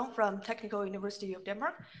Mingyuan Zhang from Technical University of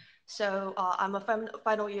Denmark. So I'm a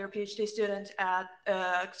final year PhD student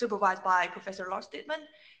supervised by Professor Lars Dittmann.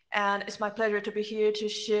 And it's my pleasure to be here to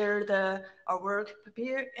share our work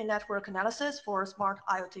prepared in network analysis for smart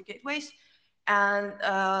IoT gateways. And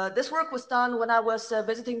this work was done when I was a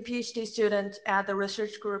visiting PhD student at the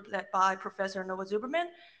research group led by Professor Noah Zuberman.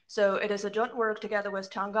 So it is a joint work together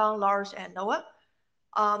with Changgang, Lars, and Noah.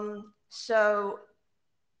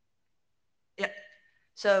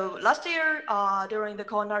 So last year, during the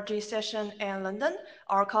COINRG session in London,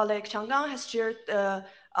 our colleague Changgang has shared the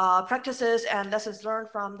practices and lessons learned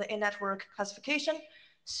from the in-network classification.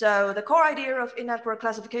 So the core idea of in-network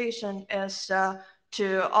classification is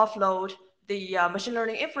to offload the machine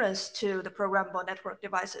learning inference to the programmable network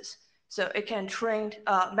devices. So it can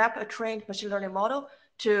map a trained machine learning model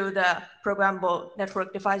to the programmable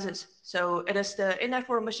network devices. So it is the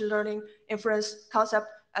in-network machine learning inference concept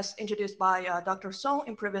as introduced by Dr. Song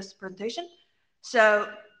in previous presentation. So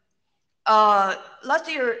last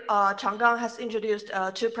year, Changgang has introduced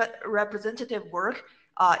two representative work,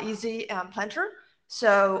 Easy and Planter.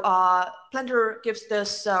 So Planter gives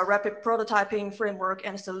this rapid prototyping framework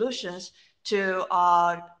and solutions to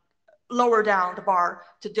lower down the bar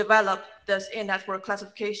to develop this in-network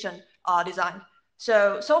classification design.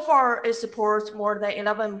 So far, it supports more than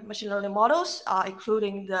 11 machine learning models,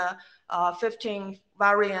 including the 15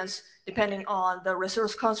 variants, depending on the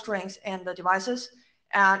resource constraints and the devices.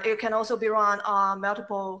 And it can also be run on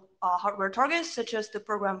multiple hardware targets, such as the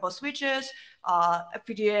programmable switches,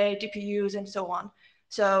 FPGA, DPUs, and so on.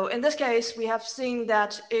 So in this case, we have seen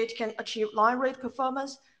that it can achieve line rate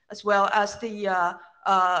performance, as well as the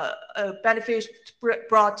benefits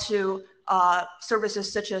brought to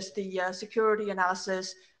services such as the security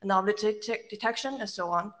analysis, anomaly detection, and so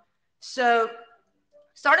on. So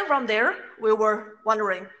starting from there, we were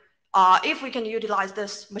wondering if we can utilize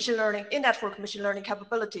this machine learning, in-network machine learning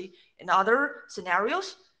capability in other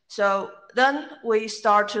scenarios. So then we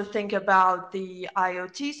start to think about the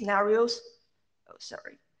IoT scenarios. Oh,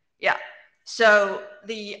 sorry. Yeah. So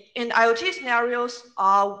in IoT scenarios,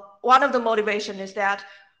 one of the motivation is that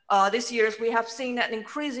this year we have seen an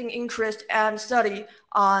increasing interest and study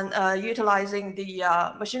on utilizing the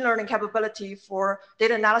machine learning capability for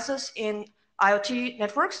data analysis in IoT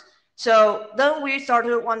networks. So then we started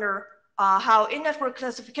to wonder how in-network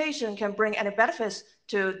classification can bring any benefits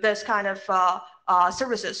to this kind of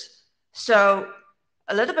services. So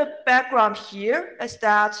a little bit background here is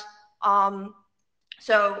that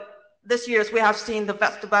so this year we have seen the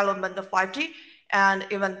best development of 5G and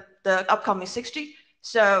even the upcoming 6G.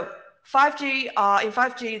 So 5G, in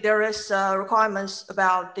 5G, there is requirements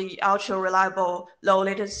about the ultra reliable, low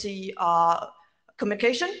latency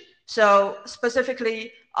communication. So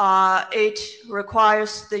specifically, it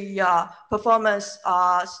requires the performance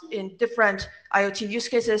in different IoT use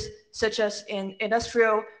cases, such as in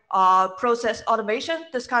industrial process automation.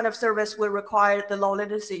 This kind of service will require the low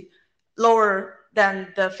latency, lower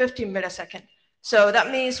than the 15 millisecond. So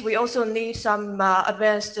that means we also need some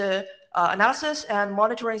advanced analysis and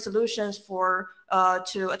monitoring solutions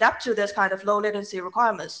to adapt to this kind of low latency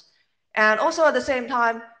requirements. And also at the same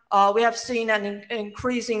time, we have seen an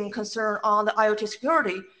increasing concern on the IoT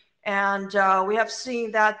security. And we have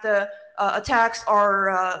seen that the attacks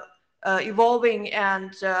are evolving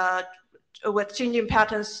and with changing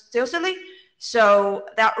patterns stealthily. So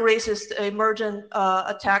that raises the emergent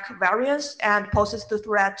attack variance and poses the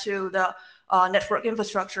threat to the network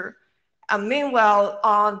infrastructure. And meanwhile,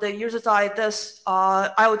 on the user side, this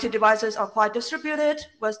IoT devices are quite distributed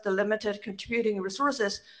with the limited computing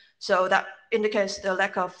resources. So that indicates the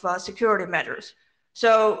lack of security measures.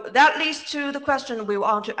 So that leads to the question we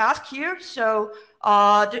want to ask here. So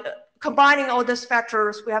combining all these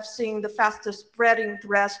factors, we have seen the fastest spreading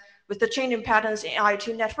threats with the changing patterns in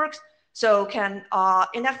IoT networks. So can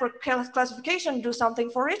in-network classification do something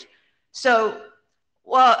for it? So,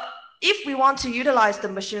 well, if we want to utilize the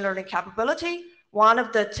machine learning capability, one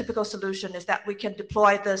of the typical solutions is that we can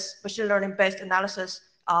deploy this machine learning based analysis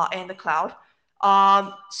in the cloud.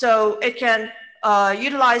 So it can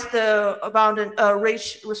utilize the abundant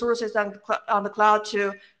rich resources on the cloud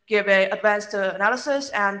to give an advanced analysis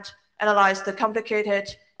and analyze the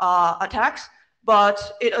complicated attacks,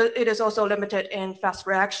 but it is also limited in fast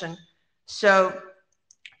reaction. So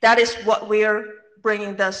that is what we're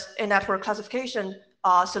bringing this in-network classification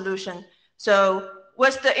solution. So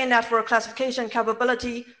with the in-network classification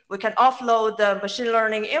capability, we can offload the machine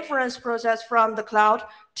learning inference process from the cloud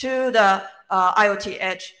to the IoT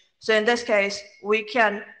edge. So in this case, we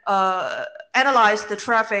can analyze the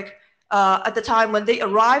traffic at the time when they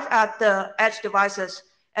arrive at the edge devices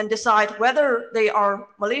and decide whether they are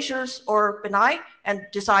malicious or benign and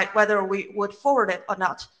decide whether we would forward it or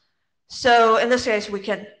not. So in this case, we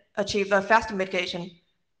can achieve a fast mitigation.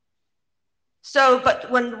 So,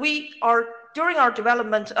 but when we are, during our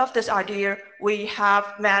development of this idea, we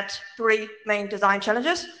have met three main design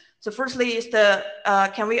challenges. So firstly is the,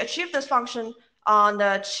 can we achieve this function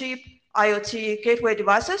on cheap IoT gateway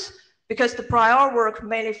devices? Because the prior work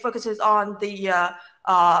mainly focuses on the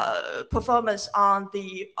performance on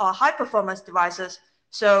the high performance devices.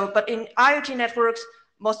 So, but in IoT networks,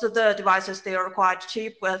 most of the devices, they are quite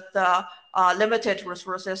cheap with limited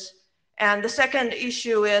resources. And the second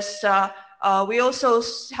issue is we also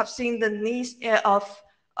have seen the needs of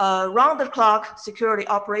round-the-clock security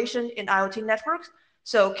operation in IoT networks.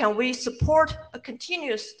 So can we support a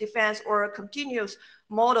continuous defense or a continuous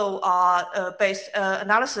model-based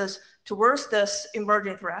analysis towards this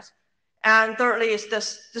emerging threat? And thirdly is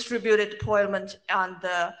this distributed deployment on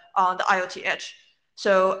the IoT edge.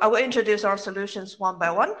 So I will introduce our solutions one by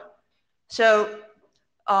one. So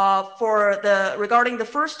regarding the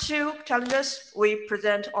first two challenges, we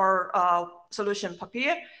present our solution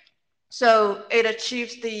Papier. So it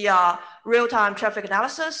achieves the real-time traffic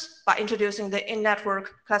analysis by introducing the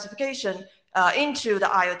in-network classification into the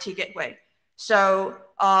IoT gateway. So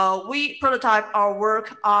we prototype our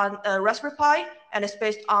work on a Raspberry Pi, and it's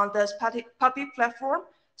based on this Papier platform.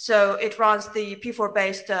 So it runs the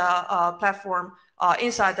P4-based platform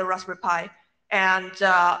inside the Raspberry Pi. And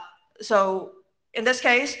so in this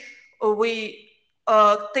case, we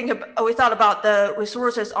thought about the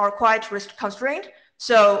resources are quite constrained.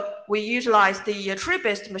 So we utilize the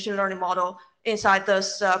tree-based machine learning model inside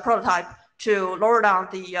this prototype to lower down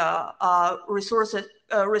the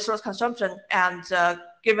resource consumption and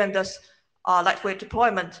given this lightweight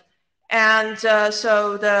deployment. And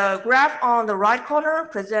so the graph on the right corner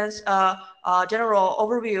presents a general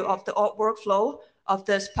overview of the workflow of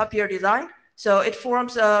this Papier design. So it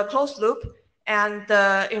forms a closed loop and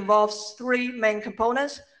involves three main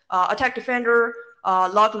components: attack defender,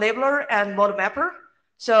 log labeler, and model mapper.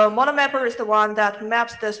 So model mapper is the one that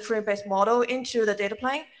maps the stream-based model into the data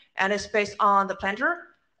plane and is based on the planter.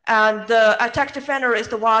 And the attack defender is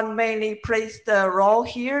the one mainly plays the role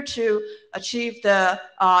here to achieve the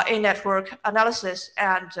in-network analysis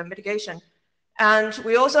and mitigation. And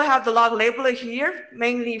we also have the log labeler here,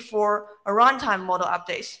 mainly for a runtime model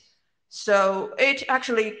updates. So it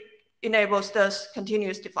actually enables this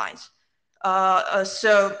continuous defines.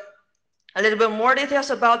 So a little bit more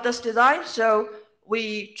details about this design. So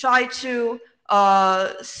we try to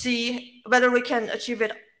see whether we can achieve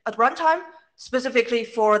it at runtime, specifically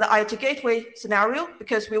for the IoT gateway scenario,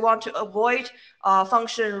 because we want to avoid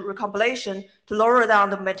function recompilation to lower down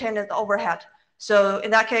the maintenance overhead. So in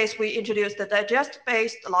that case, we introduced the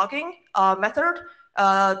digest-based logging method,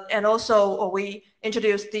 and also we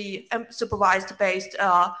introduced the supervised-based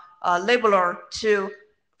labeler to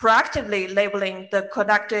proactively labeling the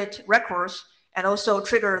connected records and also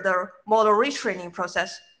trigger the model retraining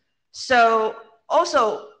process. So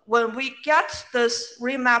also, when we get this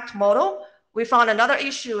remapped model, we found another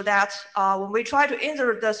issue that when we try to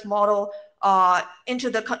insert this model into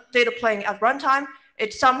the data plane at runtime,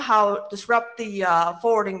 it somehow disrupts the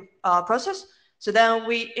forwarding process. So then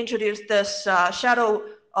we introduced this shadow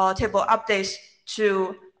table updates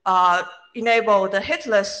to enable the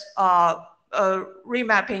hitless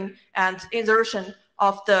remapping and insertion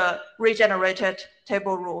of the regenerated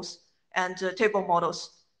table rules and table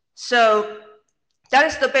models. So that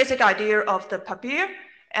is the basic idea of the papier.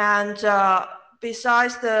 And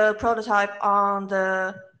besides the prototype on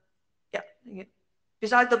the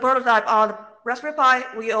Raspberry Pi,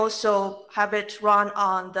 we also have it run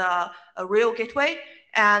on the real gateway.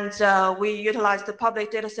 And we utilize the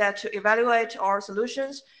public dataset to evaluate our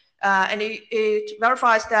solutions. And it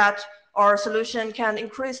verifies that our solution can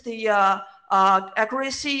increase the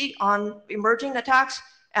accuracy on emerging attacks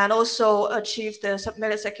and also achieve the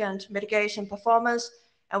sub-millisecond mitigation performance.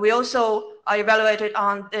 And we also evaluated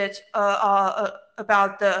on it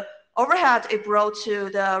about the overhead it brought to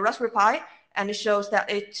the Raspberry Pi, and it shows that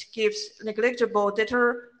it gives negligible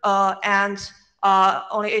jitter and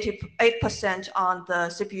only 88% on the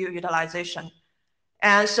CPU utilization.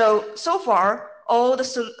 And so far, all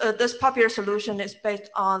this papier solution is based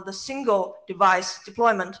on the single device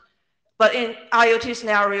deployment. But in IoT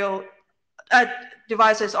scenario,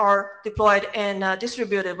 devices are deployed in a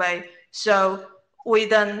distributed way. So we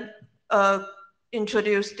then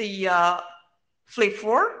introduce the Flip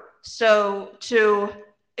 4. So to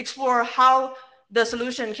explore how the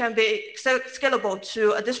solution can be scalable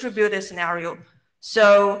to a distributed scenario.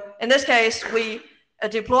 So in this case, we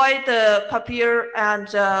deploy the papier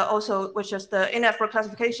and also, which is the in-network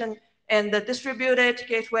classification in the distributed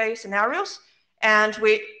gateway scenarios. And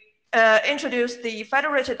we introduce the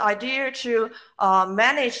federated idea to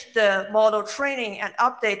manage the model training and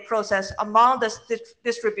update process among the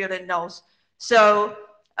distributed nodes. So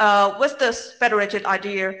with this federated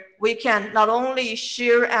idea, we can not only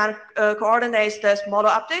share and coordinate this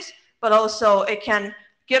model updates, but also it can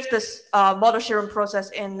give this model sharing process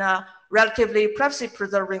in a relatively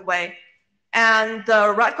privacy-preserving way. And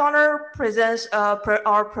the right corner presents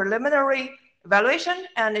our preliminary evaluation,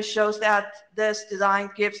 and it shows that this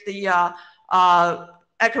design gives the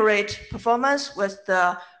accurate performance with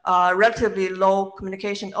the relatively low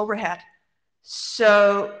communication overhead.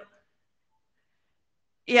 So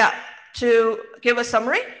yeah, to give a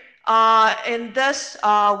summary, in this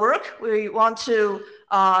work, we want to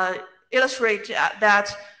illustrate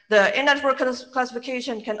that the in-network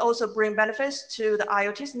classification can also bring benefits to the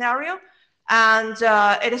IoT scenario. And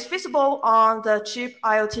it is feasible on the cheap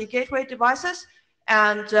IoT gateway devices.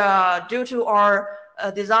 And due to our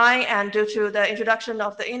design and due to the introduction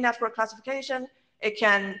of the in-network classification, it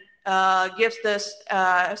can give this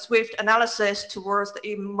swift analysis towards the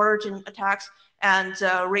emerging attacks and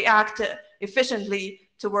react efficiently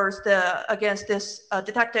towards against this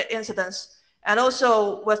detected incidents. And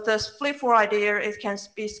also with this Flip 4 idea, it can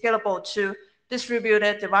be scalable to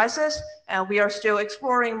distributed devices, and we are still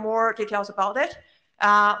exploring more details about it.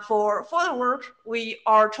 For further work, we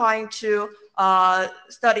are trying to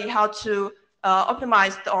study how to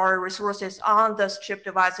optimize our resources on these chip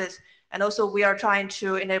devices, and also we are trying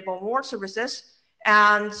to enable more services.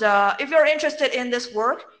 And if you're interested in this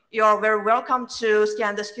work, you are very welcome to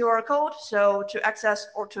scan this QR code so to access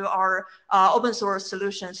or to our open source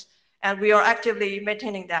solutions. And we are actively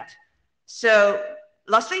maintaining that. So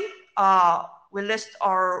lastly, we list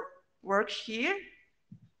our work here.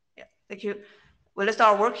 Yeah, thank you. We list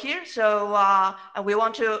our work here. So and we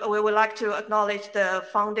would like to acknowledge the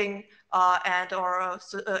founding and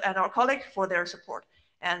our colleague for their support.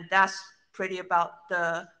 And that's pretty about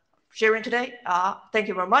the sharing today. Thank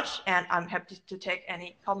you very much, and I'm happy to take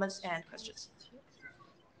any comments and questions.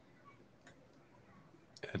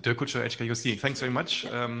 Dirk Kutscher, HKUST, thanks very much.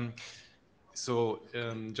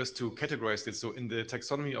 Just to categorize it, so in the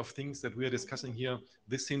taxonomy of things that we are discussing here,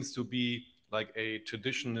 this seems to be like a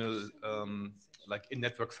traditional like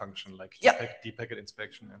in-network function, like deep packet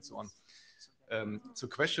inspection and so on. So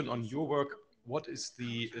question on your work, what is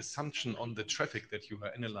the assumption on the traffic that you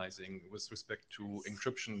are analyzing with respect to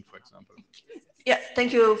encryption, for example? Yeah,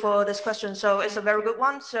 thank you for this question. So it's a very good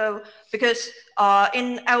one. So because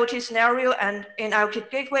in IoT scenario and in IoT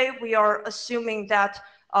gateway, we are assuming that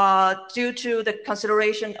due to the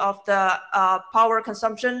consideration of the power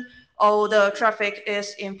consumption, all the traffic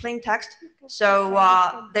is in plain text. So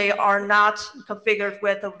they are not configured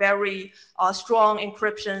with a very strong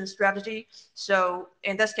encryption strategy. So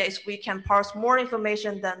in this case, we can parse more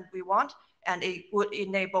information than we want, and it would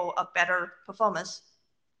enable a better performance.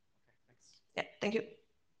 Yeah, thank you.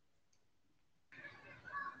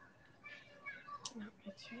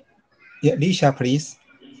 Yeah, Lisha, please.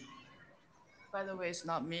 By the way, it's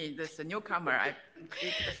not me. This is a newcomer. I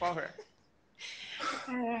clicked for her.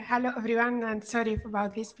 Hello everyone, and sorry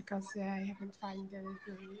about this because I haven't found the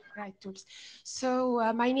right tools.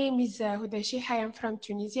 So my name is Huda Sheikh. I am from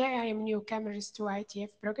Tunisia. I am newcomers to IETF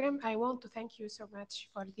program. I want to thank you so much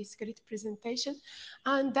for this great presentation.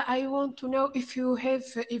 And I want to know if you have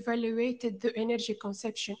evaluated the energy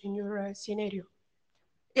consumption in your scenario.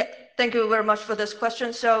 Yeah, thank you very much for this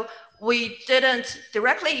question. So we didn't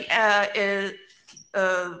directly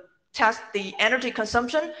test the energy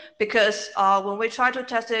consumption because when we try to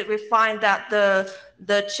test it, we find that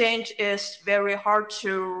the change is very hard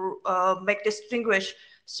to make distinguish.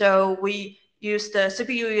 So we use the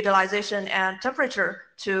CPU utilization and temperature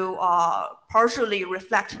to partially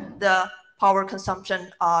reflect the power consumption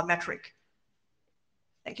metric.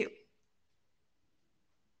 Thank you.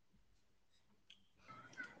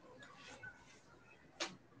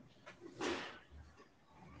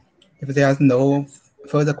 If there's no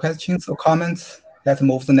further questions or comments, let's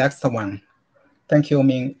move to the next one. Thank you,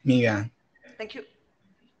 Ming Yuan. Thank you.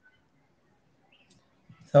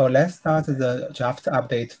 So let's start the draft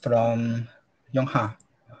update from Yongha.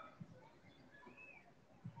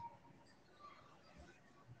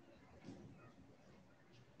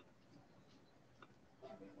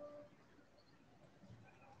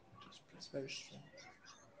 Just press very strong.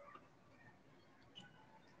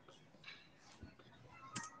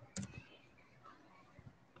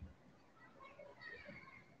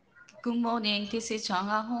 Good morning, this is Chang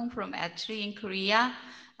Ha Hong from H3 in Korea.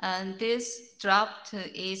 And this draft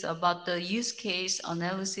is about the use case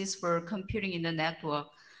analysis for computing in the network.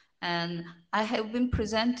 And I have been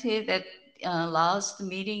presented at last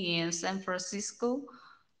meeting in San Francisco.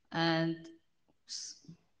 And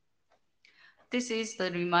this is the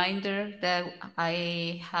reminder that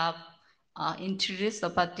I have introduced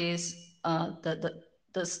about this,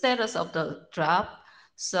 the status of the draft.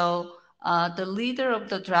 So the leader of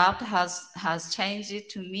the draft has changed it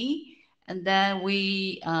to me. And then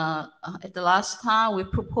we, at the last time, we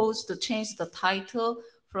proposed to change the title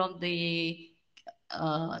from the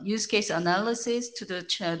use case analysis to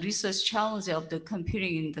the research challenge of the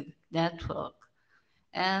computing in the network.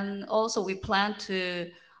 And also we plan to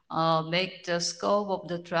make the scope of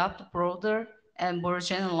the draft broader and more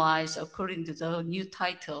generalized according to the new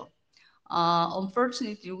title.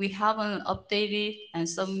 Unfortunately, we haven't updated and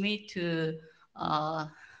submit to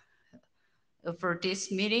for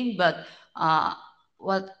this meeting, but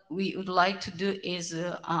what we would like to do is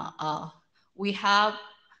we have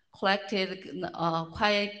collected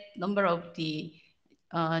quite a number of the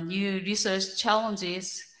new research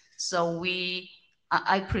challenges. So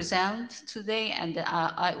I present today, and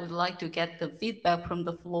I would like to get the feedback from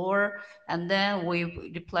the floor, and then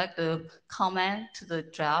we reflect the comment to the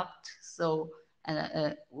draft. So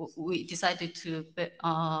we decided to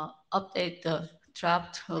update the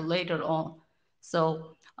draft later on.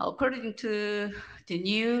 So according to the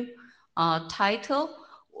new title,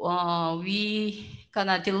 we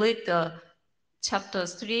gonna delete the chapter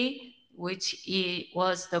 3, which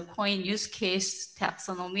was the coin use case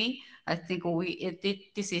taxonomy. I think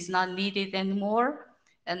this is not needed anymore.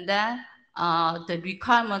 And then the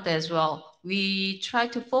requirement as well. We try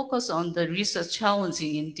to focus on the research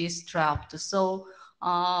challenging in this draft. So,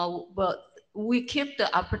 but we keep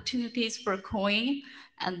the opportunities for coin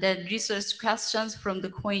and then research questions from the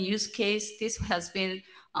coin use case. This has been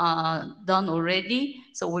done already,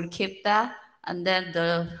 so we'll keep that. And then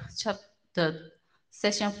the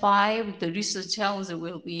Session 5, the research challenge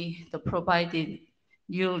will be provided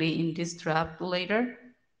newly in this draft later.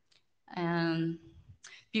 And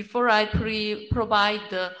before I provide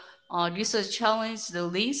the research challenge, the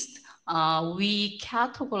list, we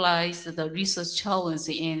categorize the research challenge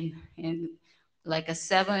in like a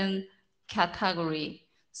 7 category.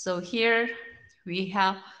 So here we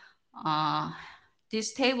have,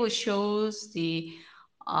 this table shows the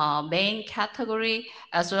main category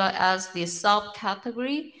as well as the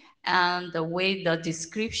subcategory and the way the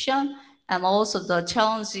description and also the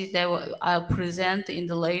challenges that I'll present in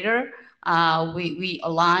the later. We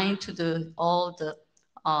align to all the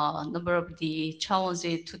number of the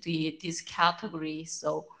challenges to this category.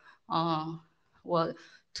 So, well,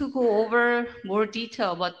 to go over more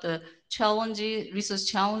detail about the challenges, research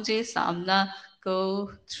challenges, I'm not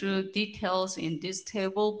go through details in this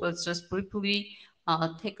table, but just briefly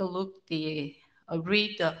take a look,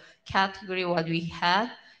 read the category what we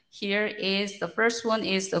had. Here is the first one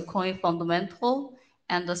is the coin fundamental,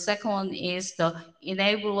 and the second one is the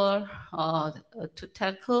enabler to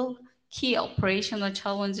tackle key operational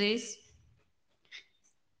challenges.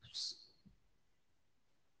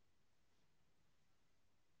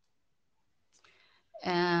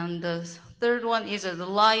 And third one is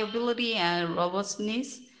reliability and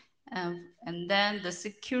robustness. And then the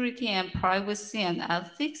security and privacy and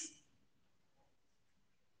ethics.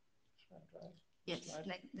 Yes,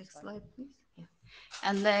 next slide, please. Yeah.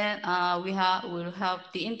 And then we'll have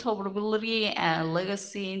the interoperability and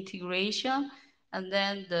legacy integration. And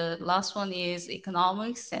then the last one is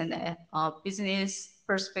economics and business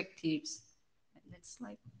perspectives. Next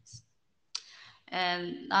slide, please.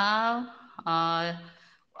 And now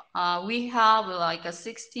we have like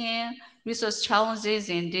 16 research challenges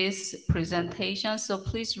in this presentation. So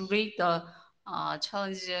please read the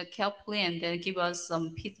challenge carefully and then give us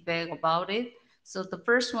some feedback about it. So the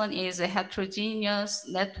first one is a heterogeneous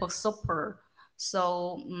network support.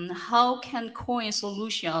 So how can COIN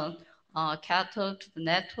solution cater to the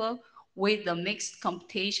network with the mixed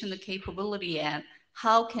computation capability, and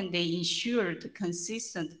how can they ensure the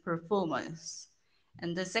consistent performance?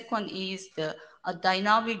 And the second is a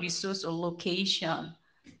dynamic resource allocation.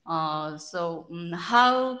 How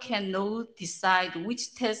can node decide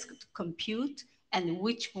which task to compute and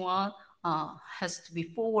which one has to be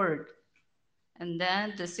forwarded? And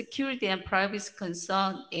then the security and privacy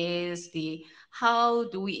concern is how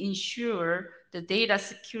do we ensure the data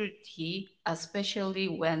security, especially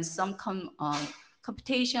when some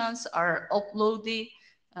computations are uploaded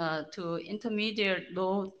to intermediate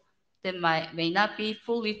node that may not be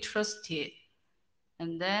fully trusted.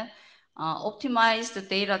 And then optimize the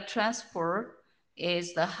data transport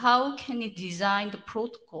is how can you design the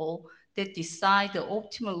protocol that decide the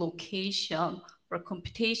optimal location for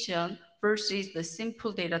computation versus the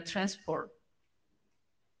simple data transport.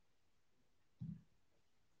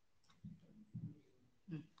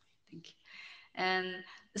 Thank you. And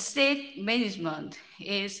state management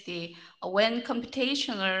is when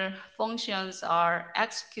computational functions are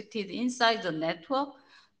executed inside the network,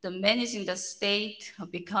 the managing the state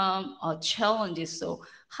become a challenge. So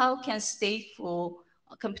how can stateful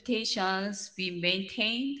computations be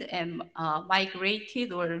maintained and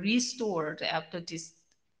migrated or restored after these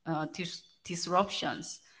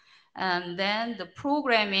disruptions? And then the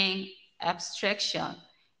programming abstraction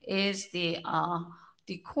is the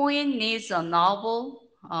COIN needs a novel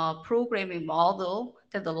programming model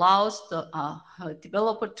that allows the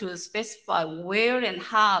developer to specify where and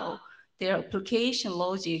how their application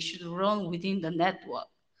logic should run within the network.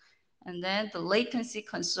 And then the latency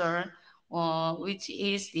concern, which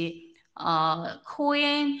is the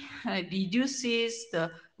COIN reduces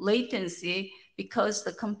the latency because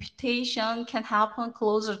the computation can happen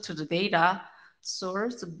closer to the data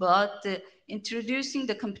source, but introducing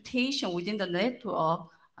the computation within the network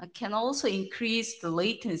can also increase the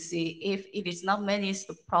latency if it is not managed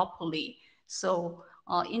properly. So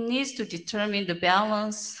it needs to determine the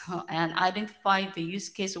balance and identify the use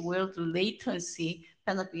case where the latency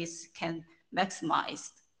benefits can maximize.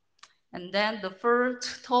 And then the third,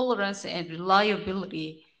 tolerance and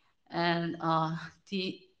reliability. And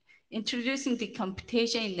introducing the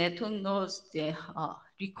computation in network nodes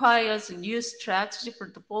requires a new strategy for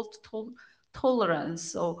the fault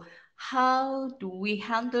tolerance. So how do we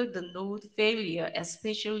handle the node failure,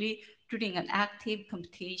 especially during an active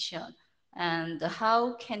computation? And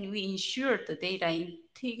how can we ensure the data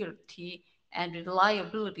integrity and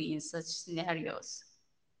reliability in such scenarios?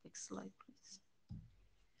 Next slide, please.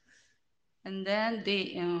 And then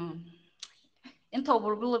the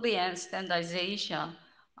interoperability and standardization.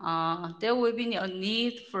 There will be a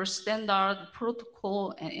need for standard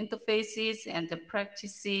protocol and interfaces and the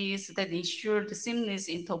practices that ensure the seamless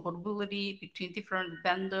interoperability between different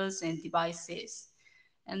vendors and devices.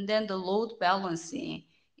 And then the load balancing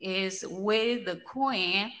is where the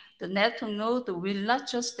COIN, the network node, will not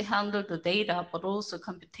just handle the data, but also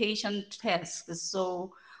computation tasks.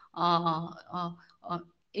 So the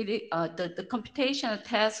computational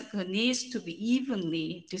task needs to be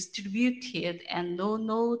evenly distributed, and no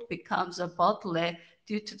node becomes a bottleneck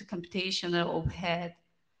due to the computational overhead.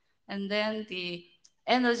 And then the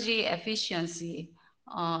energy efficiency,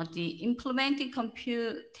 the implementing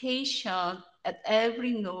computation at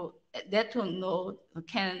every node, network node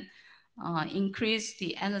can increase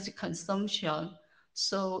the energy consumption.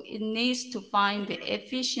 So it needs to find the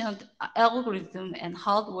efficient algorithm and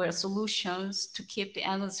hardware solutions to keep the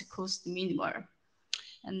energy cost minimal.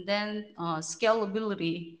 And then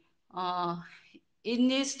scalability. It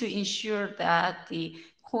needs to ensure that the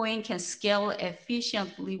COIN can scale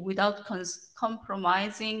efficiently without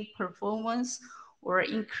compromising performance or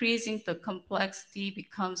increasing the complexity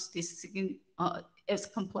becomes its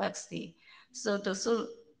complexity. So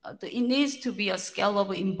it needs to be a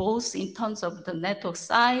scalable in both in terms of the network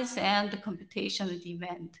size and the computational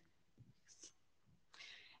demand.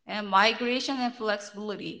 and migration and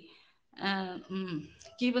flexibility.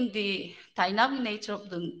 Given the dynamic nature of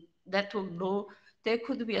the network load, there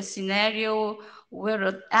could be a scenario where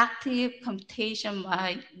an active computation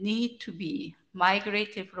might need to be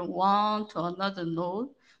migrated from one to another node.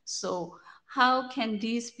 So how can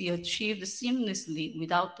this be achieved seamlessly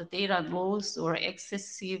without the data loss or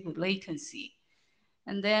excessive latency?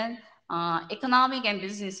 And then economic and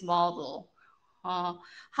business model.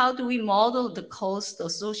 How do we model the cost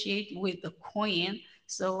associated with the coin?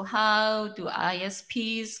 So how do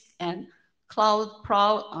ISPs and cloud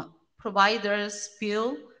providers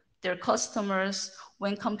bill their customers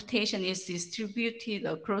when computation is distributed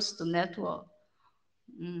across the network?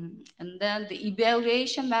 And then the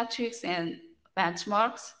evaluation metrics and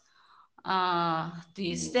benchmarks.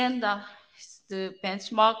 The standard, the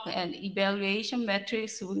benchmark and evaluation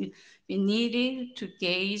metrics will be needed to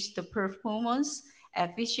gauge the performance,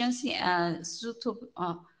 efficiency, and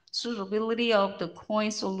suitability of the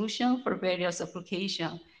coin solution for various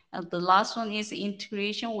applications. And the last one is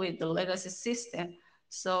integration with the legacy system.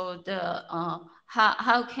 So the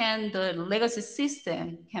how can the legacy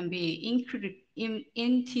system can be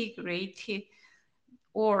integrated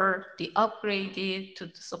or the upgraded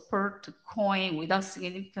to support the coin without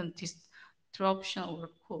significant disruption or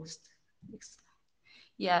cost.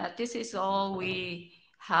 Yeah, this is all we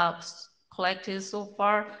have collected so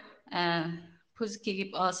far. And please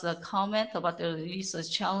give us a comment about the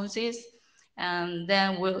research challenges. And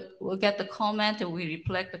then we'll get the comment and we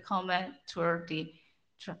reflect the comment toward the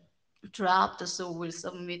draft. So we'll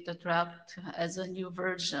submit the draft as a new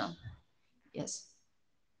version. Yes.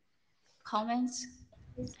 Comments?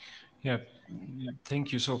 Yeah,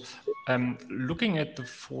 thank you. So looking at the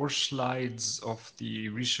 4 slides of the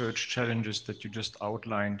research challenges that you just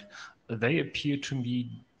outlined, they appear to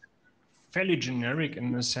me fairly generic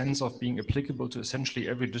in the sense of being applicable to essentially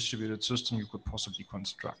every distributed system you could possibly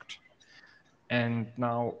construct. And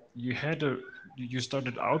now you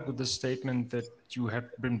started out with the statement that you have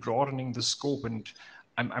been broadening the scope, and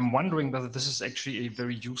I'm wondering whether this is actually a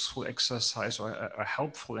very useful exercise or a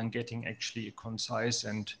helpful in getting actually a concise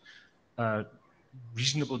and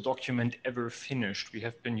reasonable document ever finished. We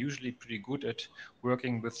have been usually pretty good at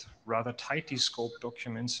working with rather tightly scoped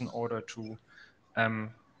documents in order to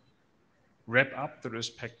wrap up the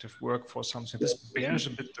respective work for something. This bears a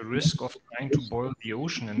bit the risk of trying to boil the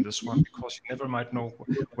ocean in this one, because you never might know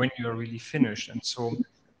when you are really finished. And so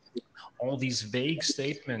all these vague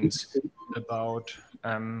statements about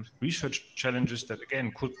research challenges that,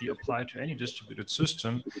 again, could be applied to any distributed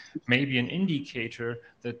system may be an indicator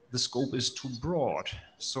that the scope is too broad.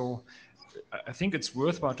 So I think it's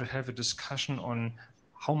worthwhile to have a discussion on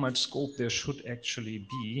how much scope there should actually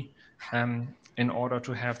be in order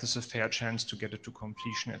to have this a fair chance to get it to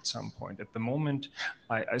completion at some point. At the moment,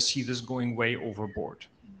 I see this going way overboard.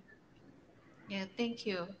 Yeah, thank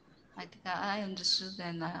you. I think I understood,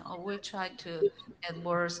 and I will try to add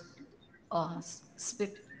more,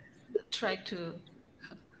 try to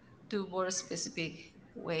do more specific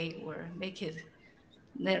way or make it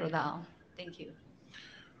narrow down. Thank you.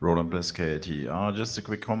 Roland Bliss, KIT. Just a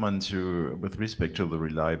quick comment with respect to the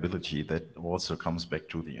reliability that also comes back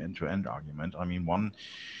to the end-to-end argument. I mean, one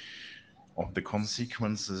of the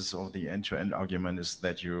consequences of the end-to-end argument is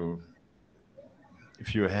that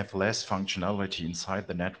if you have less functionality inside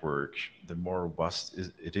the network, the more robust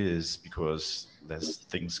it is, because less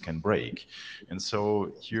things can break. And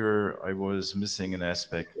so here I was missing an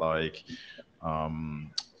aspect like,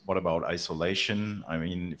 what about isolation? I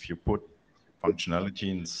mean, if you put functionality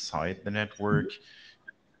inside the network,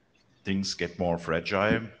 things get more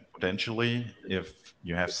fragile potentially. If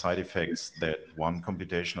you have side effects that one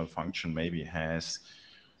computational function maybe has,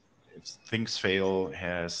 if things fail,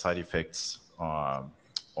 has side effects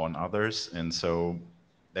on others. And so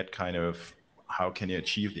that kind of, how can you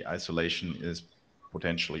achieve the isolation is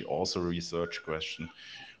potentially also a research question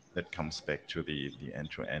that comes back to the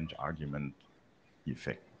end-to-end argument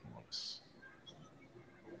effect.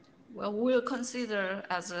 Well, we'll consider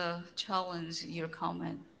as a challenge your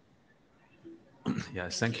comment. Yeah,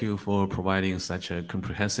 thank you for providing such a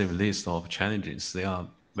comprehensive list of challenges. They are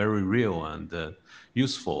very real and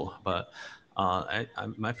useful, but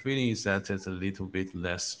my feeling is that it's a little bit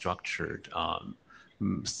less structured.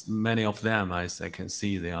 many of them, as I can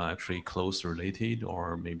see, they are actually close related,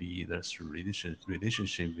 or maybe there's a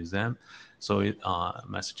relationship with them. So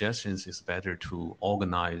my suggestions is better to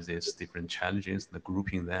organize these different challenges, the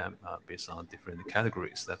grouping them based on different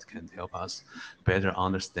categories that can help us better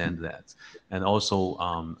understand that. And also,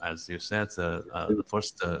 as you said, the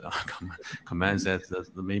first comment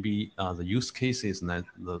that maybe the use cases and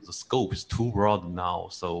the scope is too broad now.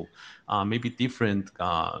 So maybe different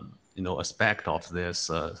aspect of this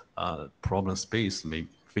problem space may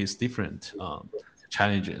face different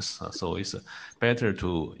challenges. So it's better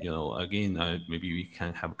to, again, maybe we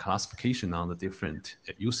can have classification on the different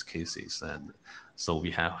use cases. And so we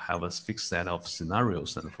have a fixed set of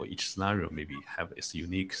scenarios, and for each scenario, maybe have its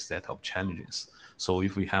unique set of challenges. So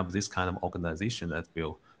if we have this kind of organization, that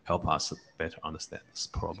will help us better understand this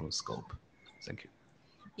problem scope. Thank you.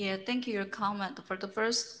 Yeah, thank you for your comment. For the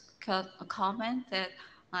first comment that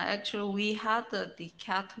actually we had the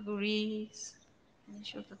categories. Can you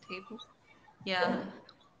show the table? Yeah,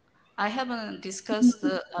 I haven't discussed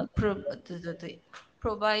the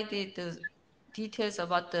provided the details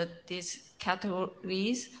about these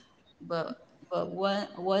categories, but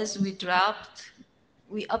once we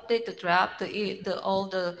update the draft, all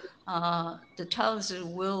the challenges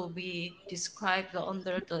will be described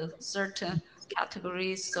under the certain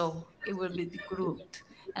categories, so it will be grouped.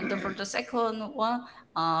 And for the second one,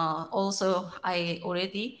 also I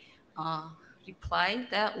already replied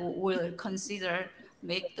that we'll consider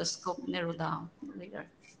make the scope narrow down later.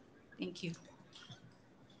 Thank you.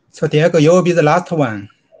 So Diego, you will be the last one.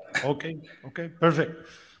 Okay, perfect.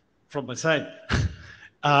 From my side.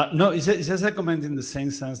 No, it's just a comment in the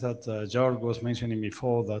same sense that George was mentioning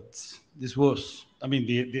before, that this was, I mean,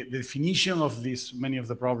 the definition of these, many of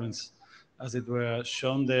the problems as it were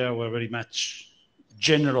shown there were very much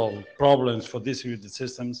general problems for distributed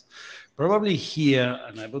systems. Probably here,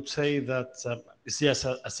 and I would say that it's just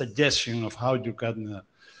a suggestion of how you can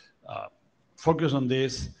focus on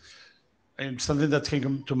this. And something that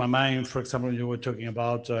came to my mind, for example, you were talking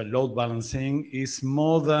about load balancing, is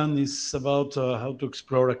more than it's about how to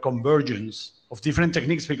explore a convergence of different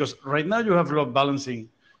techniques, because right now you have load balancing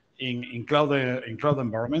in cloud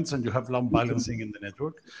environments, and you have load balancing in the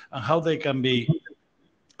network, and how they can be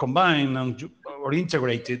combined or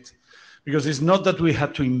integrated, because it's not that we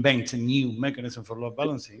have to invent a new mechanism for load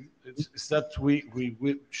balancing. It's that we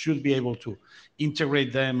should be able to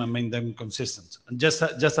integrate them and make them consistent. And just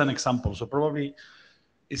an example. So probably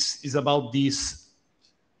it's about this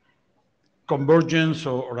convergence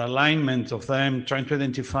or alignment of them, trying to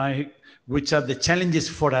identify which are the challenges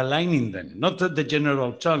for aligning them. Not the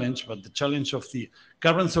general challenge, but the challenge of the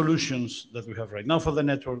current solutions that we have right now for the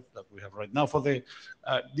network, that we have right now for the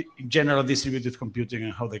general distributed computing,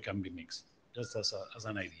 and how they can be mixed, just as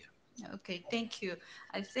an idea. Okay, thank you.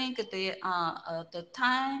 I think the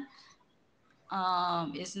time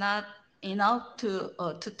is not enough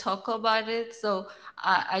to talk about it. So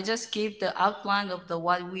I just give the outline of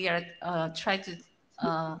what we are trying to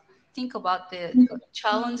think about the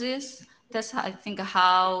challenges. That's I think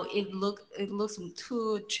how it looks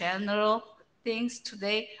too general things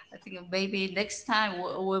today. I think maybe next time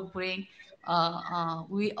we'll bring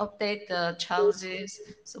we update the challenges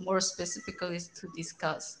so more specifically to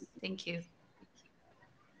discuss. Thank you.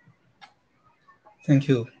 Thank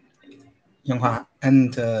you, Yonghua.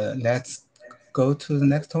 And let's go to the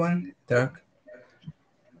next one, Dirk.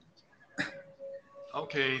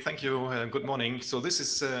 Okay, thank you. Good morning. So this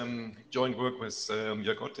is joint work with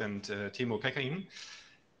Jörg and Timo Pekkain.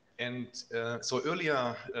 And so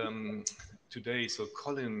earlier today, so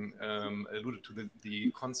Colin alluded to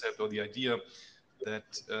the concept or the idea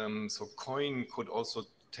that so COIN could also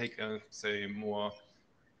take a, say, more,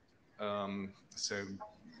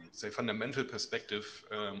 say fundamental perspective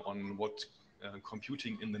on what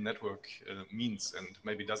computing in the network means, and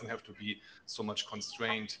maybe doesn't have to be so much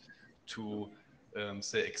constrained to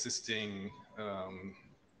say existing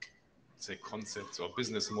say concepts or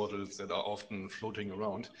business models that are often floating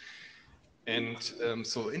around. And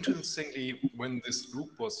so interestingly, when this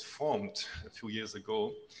group was formed a few years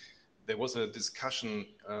ago, there was a discussion,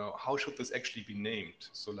 how should this actually be named?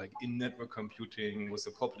 So like in-network computing was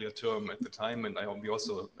a popular term at the time, and we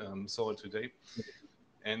also saw it today.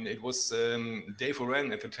 And it was Dave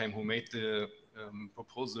Oren at the time who made the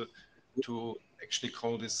proposal to actually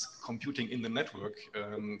call this computing in the network.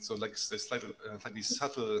 So like this slightly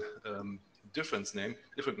subtle different name,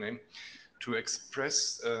 to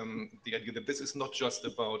express the idea that this is not just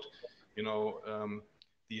about, you know,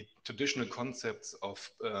 the traditional concepts of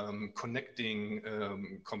connecting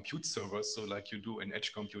compute servers, so like you do in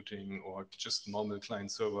edge computing or just normal client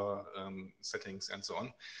server settings and so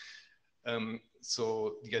on.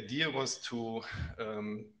 So the idea was to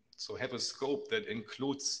so have a scope that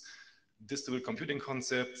includes distributed computing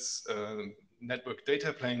concepts, network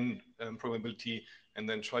data plane probability, and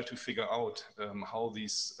then try to figure out how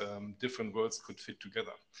these different worlds could fit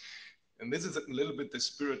together. And this is a little bit the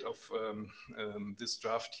spirit of this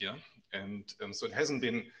draft here. And so it hasn't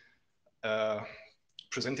been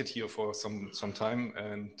presented here for some time.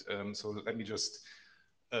 And so let me just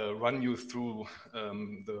run you through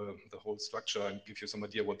the whole structure and give you some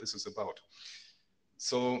idea what this is about.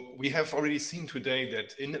 So we have already seen today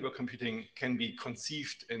that in-network computing can be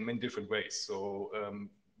conceived in many different ways. So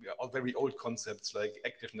all very old concepts like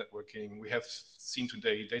active networking. We have seen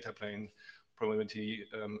today data plane probability,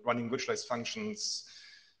 running virtualized functions,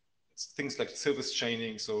 things like service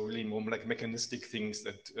chaining, so really more like mechanistic things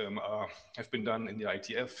that have been done in the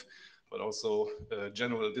IETF, but also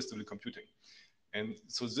general distributed computing. And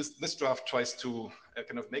so this draft tries to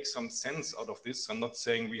kind of make some sense out of this. I'm not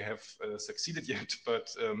saying we have succeeded yet,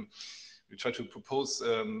 but we try to propose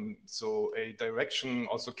so a direction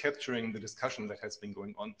also capturing the discussion that has been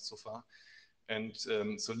going on so far, and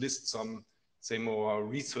so list some, say, more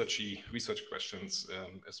research questions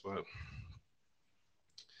as well.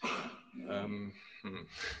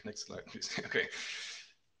 Next slide, please. Okay.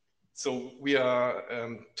 So we are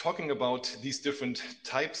talking about these different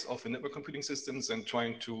types of network computing systems and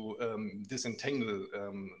trying to disentangle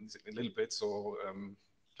a little bit. So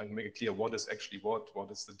trying to make it clear what is actually what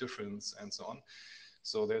is the difference, and so on.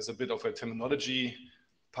 So there's a bit of a terminology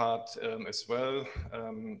part as well.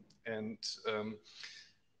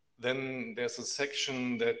 Then there's a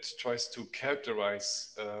section that tries to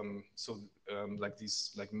characterize like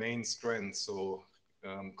these main strands. So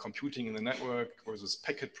computing in the network versus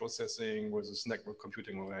packet processing versus network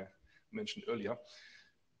computing, what I mentioned earlier.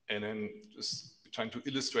 And then just trying to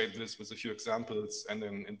illustrate this with a few examples. And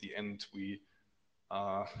then in the end, we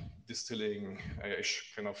are distilling a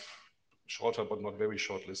kind of shorter but not very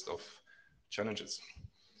short list of challenges.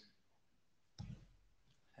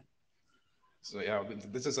 So yeah,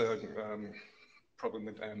 this is a problem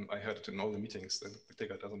that I heard in all the meetings, that the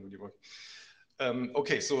clicker doesn't really work.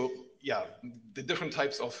 Okay, so yeah, the different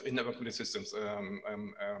types of in-network computing systems.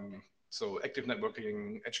 So active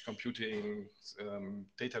networking, edge computing,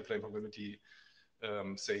 data plane probability,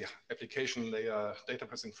 say application layer, data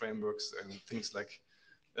processing frameworks, and things like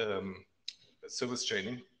service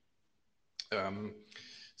chaining.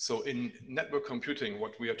 So in network computing,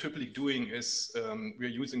 what we are typically doing is we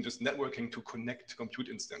are using just networking to connect compute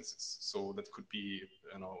instances. So that could be,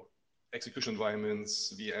 execution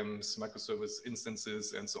environments, VMs, microservice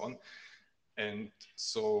instances, and so on. And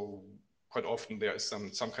so quite often there is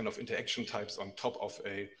some kind of interaction types on top of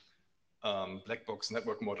a black box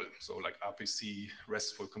network model. So like RPC,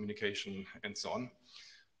 RESTful communication, and so on.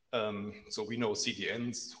 So we know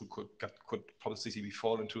CDNs who could possibly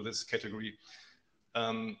fall into this category.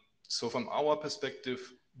 So from our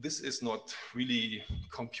perspective, this is not really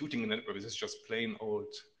computing in the network. This is just plain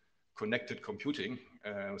old connected computing.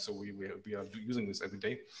 So we are using this every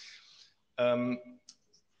day.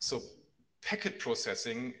 So packet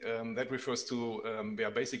processing, that refers to, they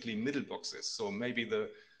are basically middle boxes. So maybe the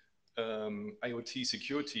IoT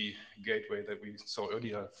security gateway that we saw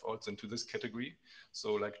earlier falls into this category.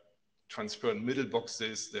 So like transparent middle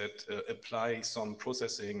boxes that apply some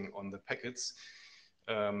processing on the packets.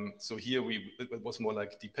 So here it was more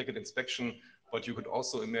like the packet inspection, but you could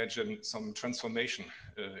also imagine some transformation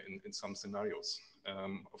in some scenarios.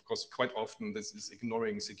 Of course, quite often this is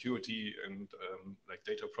ignoring security and like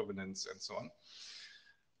data provenance and so on.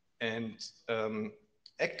 And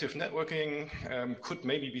active networking could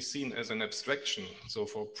maybe be seen as an abstraction. So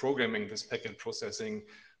for programming this packet processing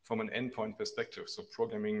from an endpoint perspective. So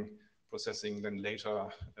programming, processing, then later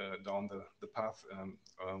down the path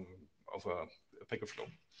of a packet flow.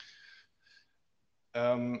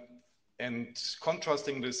 And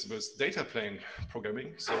contrasting this with data plane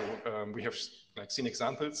programming. So we have like seen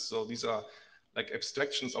examples. So these are like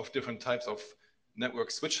abstractions of different types of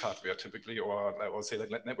network switch hardware typically, or I would say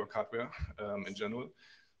like network hardware in general,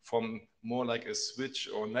 from more like a switch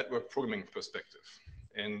or network programming perspective.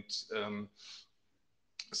 And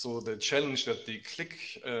so the challenge that the Click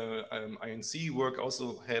INC work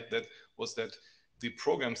also had was that the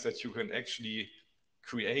programs that you can actually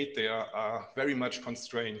create there are very much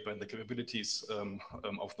constrained by the capabilities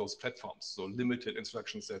of those platforms. So limited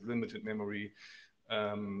instruction set, limited memory.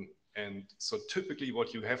 And so typically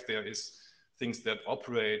what you have there is things that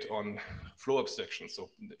operate on flow abstraction,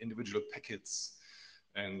 so individual packets.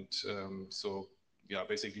 And so, yeah,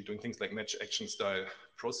 basically doing things like match action style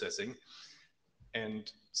processing.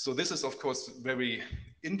 And so this is, of course, very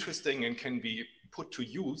interesting and can be put to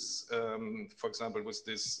use, for example, with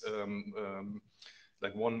this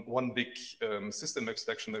like one big system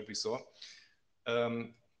abstraction that we saw.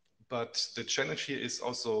 But the challenge here is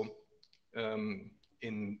also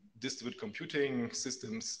in distributed computing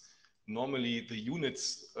systems, normally the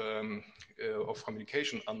units of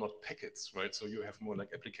communication are not packets, right? So you have more like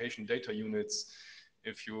application data units.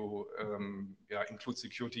 If you include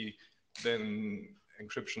security, then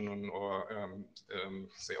encryption or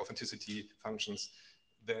say authenticity functions,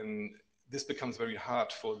 then this becomes very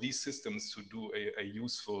hard for these systems to do a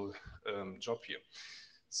useful job here.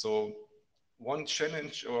 So one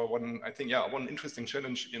challenge, or one interesting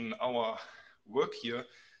challenge in our work here,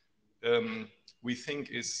 we think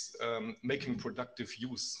is making productive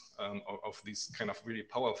use of these kind of really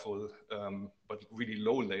powerful but really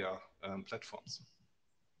low layer platforms.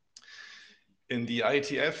 In the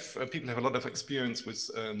IETF, people have a lot of experience with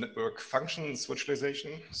network functions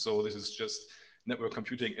virtualization. So this is just network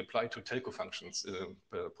computing applied to telco functions,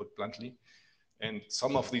 put bluntly. And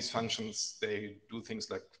some of these functions, they do things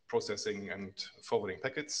like processing and forwarding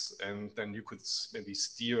packets. And then you could maybe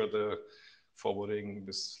steer the forwarding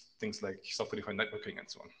with things like software-defined networking and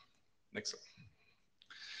so on. Next one.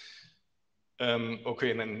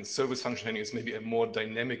 Okay, and then service functioning is maybe a more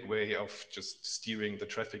dynamic way of just steering the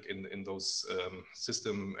traffic in those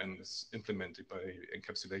systems, and is implemented by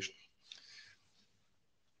encapsulation.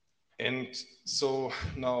 And so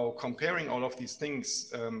now comparing all of these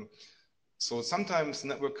things, so sometimes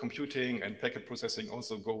network computing and packet processing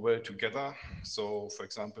also go well together. So for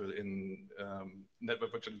example, in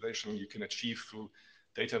network virtualization, you can achieve through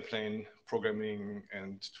data plane programming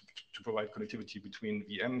and to provide connectivity between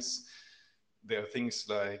VMs. There are things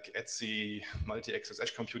like ETSI, multi-access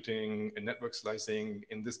edge computing, and network slicing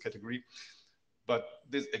in this category. But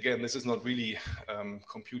this, again, this is not really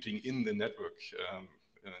computing in the network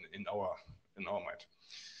in our mind.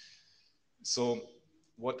 So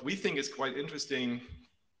what we think is quite interesting,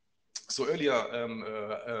 so earlier,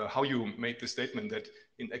 how you made the statement that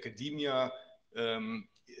in academia,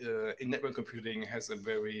 in network computing has a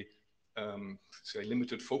very say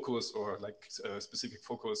limited focus, or like specific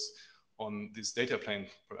focus on this data plane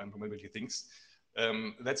and probability things.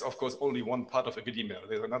 That's of course only one part of academia.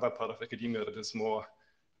 There's another part of academia that is more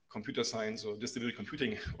computer science or distributed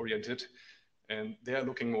computing oriented, and they are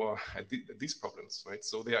looking more at these problems, right?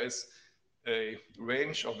 So there is a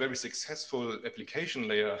range of very successful application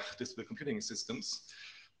layer distributed computing systems,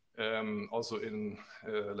 also in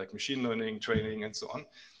like machine learning, training, and so on.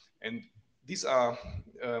 And these are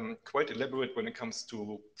quite elaborate when it comes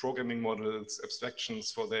to programming models,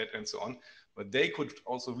 abstractions for that, and so on. But they could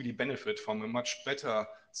also really benefit from a much better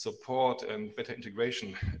support and better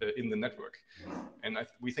integration in the network. And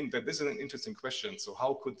we think that this is an interesting question. So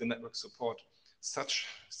how could the network support such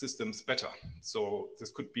systems better? So this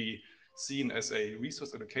could be seen as a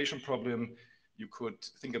resource allocation problem. You could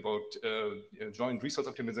think about joint resource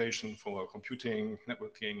optimization for computing,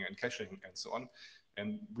 networking, and caching, and so on.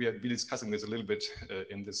 And we are discussing this a little bit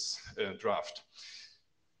in this draft.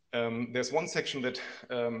 There's one section that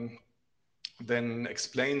then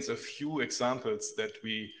explains a few examples that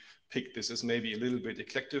we picked. This is maybe a little bit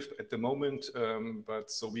eclectic at the moment, but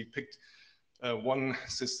so we picked one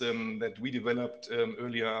system that we developed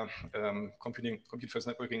earlier, compute-first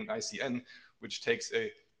networking in ICN, which takes a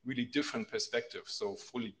really different perspective. So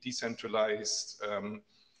fully decentralized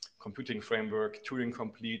computing framework, Turing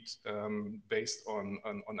complete, based on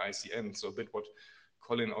ICN. So a bit what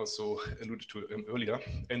Colin also alluded to earlier.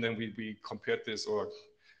 And then we compared this, or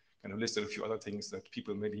kind of listed a few other things that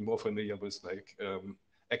people may be more familiar with, like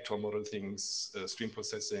actor model things, stream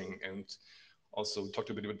processing, and also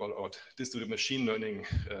talked a bit about distributed machine learning,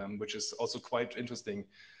 which is also quite interesting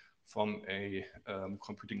from a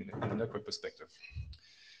computing in the network perspective.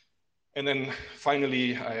 And then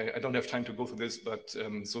finally, I don't have time to go through this, but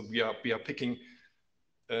so we are picking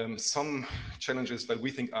some challenges that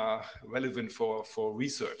we think are relevant for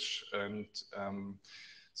research. And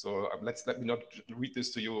so let me not read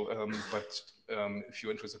this to you, but if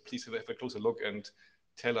you're interested, please have a closer look and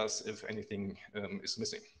tell us if anything is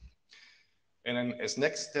missing. And then as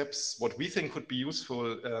next steps, what we think could be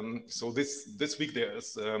useful, so this week there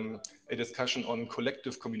is a discussion on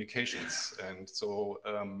collective communications. And so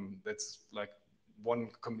that's like one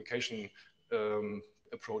communication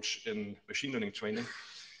approach in machine learning training.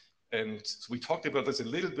 And so we talked about this a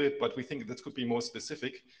little bit, but we think that could be more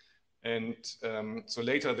specific. And so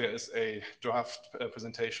later there is a draft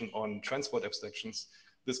presentation on transport abstractions.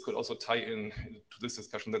 This could also tie in to this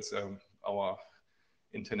discussion. That's our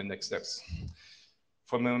intended next steps.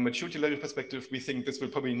 From a maturity level perspective, we think this will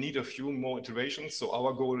probably need a few more iterations. So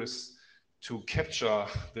our goal is to capture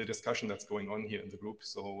the discussion that's going on here in the group.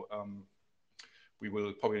 So we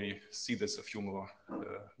will probably see this a few more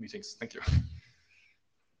meetings. Thank you.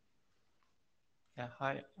 Yeah,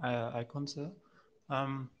 hi, Ikonse.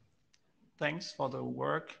 Thanks for the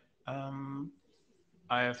work.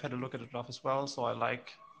 I have had a look at the draft as well, so I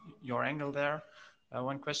like your angle there.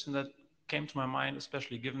 One question that came to my mind,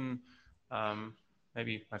 especially given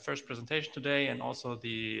maybe my first presentation today and also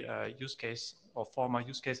the use case or former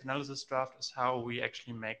use case analysis draft, is how we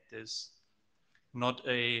actually make this not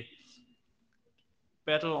a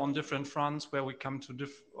battle on different fronts where we come to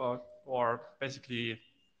or basically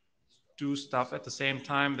do stuff at the same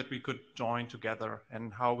time that we could join together,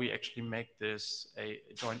 and how we actually make this a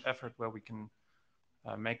joint effort where we can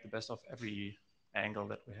make the best of every angle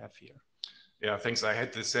that we have here. Yeah, thanks. I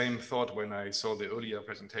had the same thought when I saw the earlier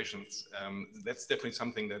presentations. That's definitely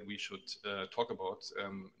something that we should talk about.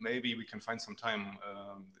 Maybe we can find some time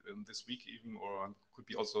this week even, or could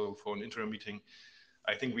be also for an interim meeting.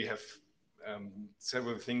 I think we have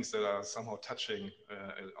several things that are somehow touching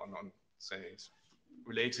on say,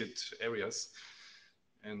 related areas.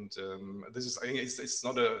 And this is, I think it's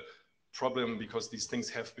not a problem because these things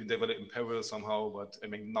have been developed in parallel somehow, but I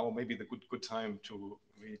mean, now maybe the good time to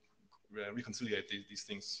reconcile these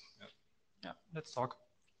things. Yeah, let's talk.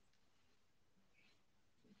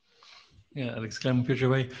 Yeah, Alex Clem, Future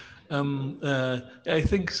Way. I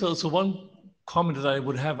think so. So one comment that I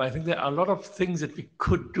would have, I think there are a lot of things that we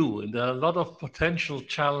could do, and there are a lot of potential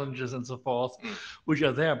challenges and so forth, which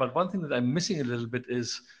are there. But one thing that I'm missing a little bit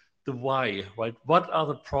is the why, right? What are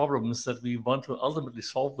the problems that we want to ultimately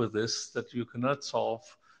solve with this that you cannot solve,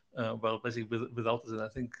 well, basically without this? And I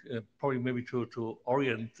think probably maybe to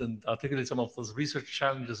orient and articulate some of those research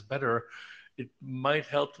challenges better, it might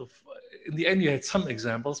help to, in the end, you had some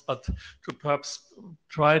examples, but to perhaps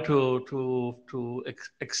try to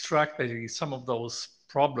extract basically some of those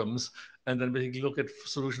problems and then basically look at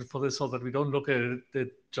solutions for this so that we don't look at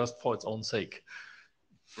it just for its own sake.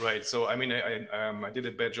 Right. So, I mean, I did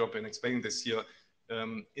a bad job in explaining this here.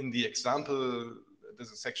 In the example,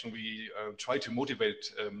 there's a section we try to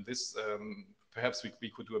motivate this. Perhaps we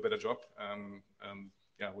could do a better job.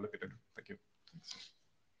 Yeah, we'll look at it. Thank you.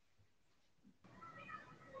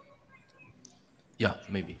 Yeah,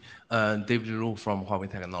 maybe. David Liu from Huawei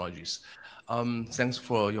Technologies. Thanks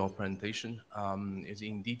for your presentation. It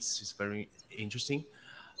indeed is very interesting.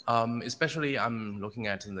 Especially I'm looking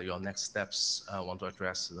at your next steps. I want to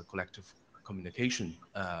address the collective communication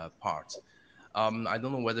part. I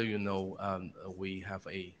don't know whether you know, we have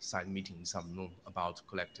a side meeting this afternoon about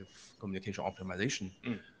collective communication optimization,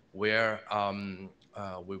 where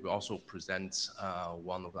we will also present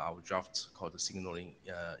one of our drafts called the signaling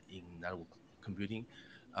in network computing.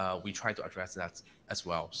 We try to address that as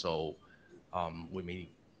well. So we may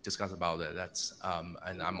discuss about that.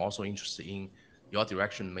 And I'm also interested in your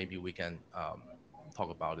direction. Maybe we can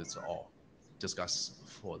talk about it or discuss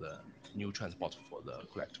for the new transport for the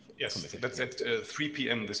collective communication. That's at 3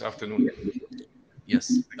 p.m. this afternoon.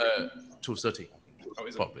 Yes, 2:30. Oh,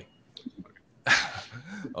 is it? Probably.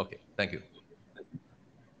 Okay, thank you.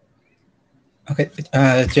 Okay,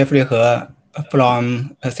 Jeffrey He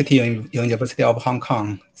from City University of Hong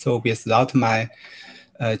Kong. So without my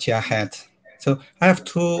chair hat. So I have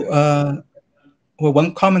two, well,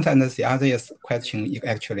 one comment and the other is question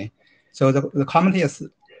actually. So the comment is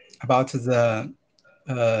about the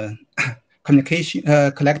communication,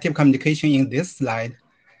 collective communication in this slide.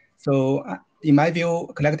 So in my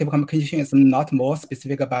view, collective communication is not more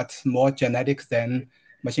specific, but more generic than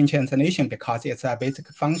machine translation because it's a basic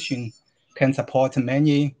function, can support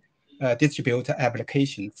many distributed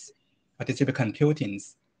applications, distributed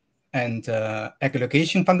computings. And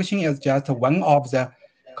aggregation function is just one of the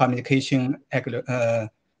communication,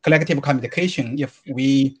 collective communication. If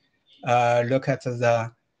we look at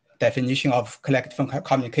the definition of collective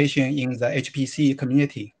communication in the HPC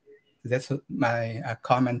community, that's my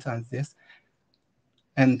comment on this.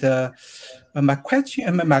 And my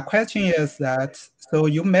question is that, so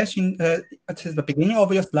you mentioned at the beginning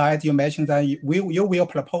of your slide, you mentioned that you will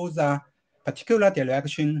propose a particular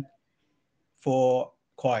direction for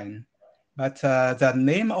COIN, but the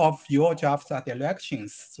name of your jobs are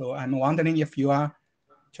directions. So I'm wondering if you are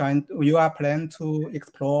planning to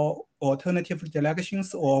explore alternative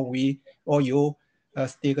directions, or you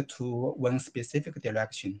stick to one specific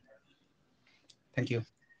direction. Thank you.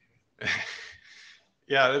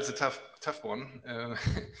 Yeah, that's a tough one.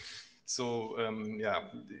 Yeah,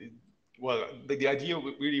 well, the idea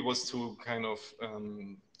really was to kind of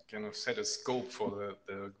set a scope for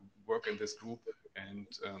the work in this group, and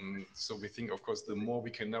so we think, of course, the more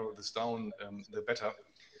we can narrow this down, the better.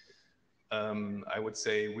 I would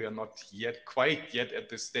say we are not quite yet at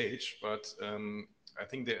this stage, but I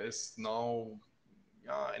think there is now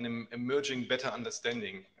an emerging better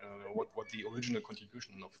understanding what the original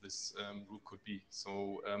contribution of this group could be.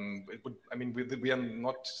 So it would, I mean, we are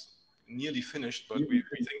not nearly finished, but we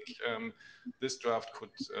think this draft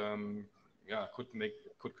could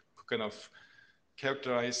kind of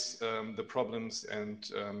characterize the problems and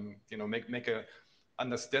make a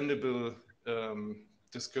understandable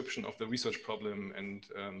description of the research problem and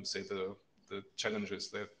say the challenges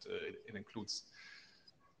that it includes.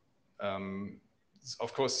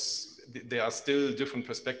 Of course, there are still different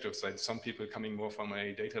perspectives, like some people coming more from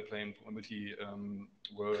a data plane probability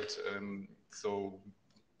world. So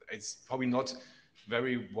it's probably not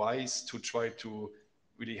very wise to try to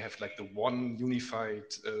really have like the one unified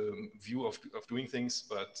view of doing things,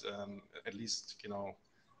 but at least,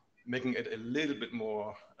 making it a little bit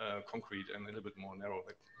more concrete and a little bit more narrow.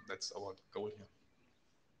 That's our goal here.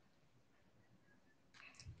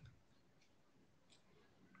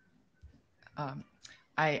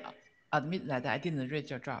 I admit that I didn't read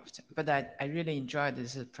your draft, but I really enjoyed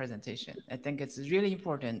this presentation. I think it's really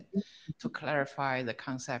important to clarify the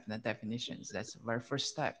concept and the definitions. That's the very first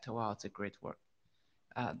step towards a great work.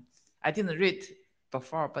 I didn't read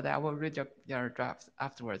before, but I will read your draft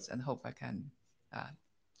afterwards and hope I can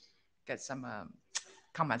get some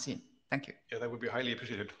comments in. Thank you. Yeah, that would be highly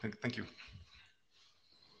appreciated. Thank you.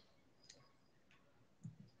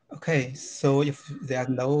 Okay, so if there are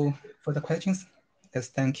no further questions, let's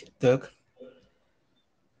thank Dirk.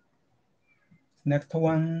 Next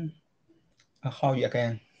one, Howie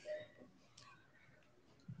again.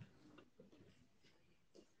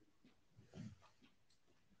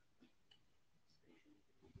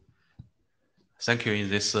 Thank you. In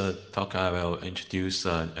this talk, I will introduce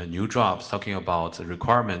a new draft talking about the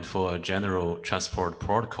requirement for a general transport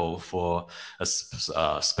protocol for a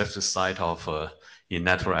specific site of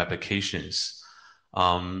in-network applications.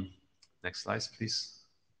 Next slide, please.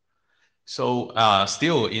 So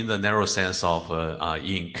still in the narrow sense of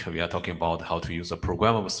INC, we are talking about how to use a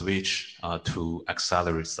programmable switch to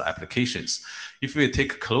accelerate the applications. If we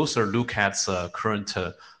take a closer look at current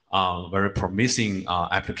very promising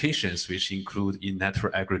applications, which include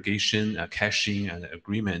in-network aggregation, caching, and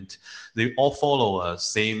agreement, they all follow a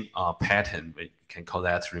same pattern. We can call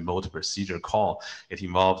that remote procedure call. It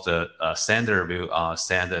involves the sender will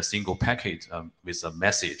send a single packet with a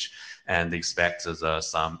message and expect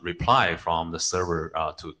some reply from the server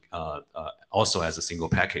to also as a single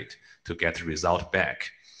packet to get the result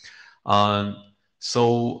back.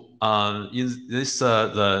 So in this,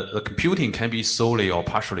 the computing can be solely or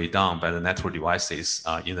partially done by the network devices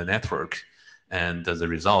in the network, and the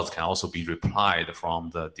results can also be replied from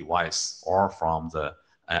the device or from the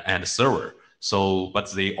end server. So,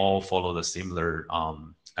 but they all follow the similar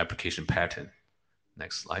application pattern.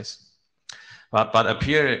 Next slide. But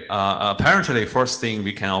apparently, first thing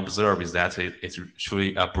we can observe is that it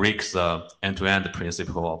truly breaks the end-to-end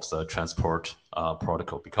principle of the transport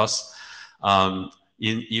protocol, because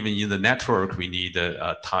even in the network, we need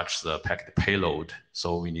to touch the packet payload.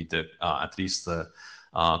 So we need to at least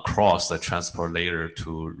cross the transport layer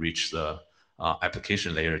to reach the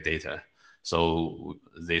application layer data. So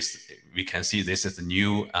we can see this is the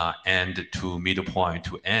new end to middle point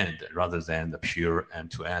to end rather than the pure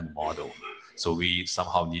end-to-end model. So we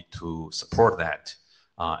somehow need to support that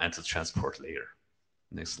at the transport layer.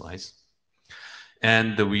 Next slide.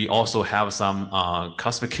 And we also have some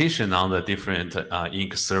classification on the different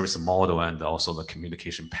INC service model and also the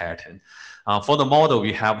communication pattern. For the model,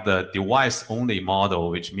 we have the device-only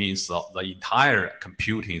model, which means the entire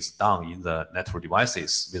computing is done in the network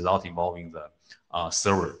devices without involving the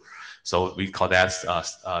server. So we call that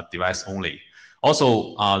device-only.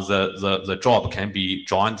 Also, the job can be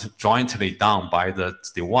jointly done by the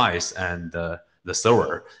device and the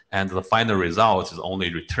server, and the final result is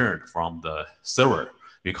only returned from the server.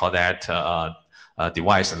 We call that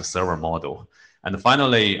device and server model. And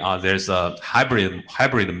finally, there's a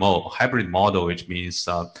hybrid model, which means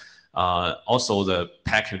also the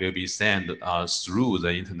packet will be sent through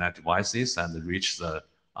the internet devices and reach the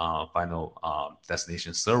final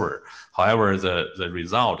destination server. However, the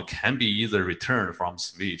result can be either returned from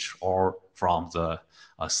switch or from the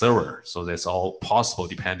server. So that's all possible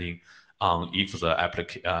depending on if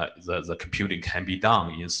the computing can be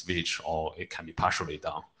done in switch or it can be partially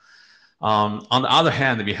done. On the other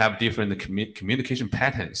hand, we have different communication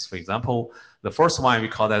patterns. For example, the first one we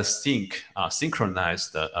call that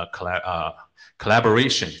synchronized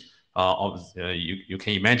collaboration. You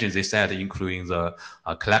can imagine they said including the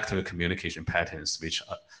collective communication patterns, which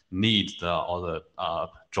need all the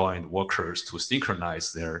joint workers to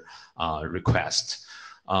synchronize their request.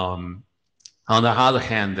 On the other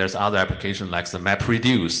hand, there's other applications like the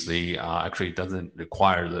MapReduce. They actually doesn't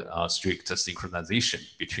require the strict synchronization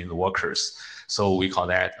between the workers. So we call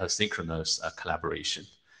that a synchronous collaboration.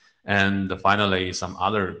 And finally, some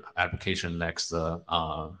other application like the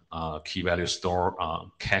key value store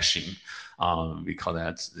caching. We call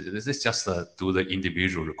that, this is just do the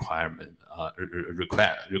individual requirement,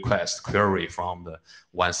 request query from the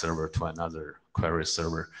one server to another query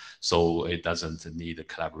server. So it doesn't need a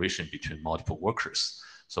collaboration between multiple workers.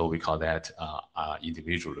 So we call that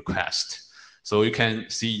individual request. So you can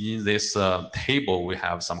see in this table, we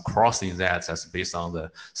have some crossing that's based on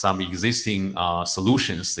some existing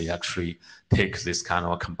solutions. They actually take this kind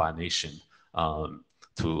of a combination to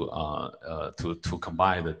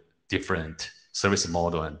combine the different service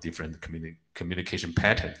model and different communication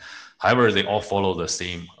pattern. However, they all follow the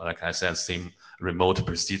same, like I said, same remote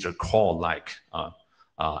procedure call like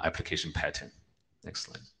application pattern. Next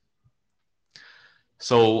slide.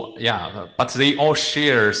 So yeah, but they all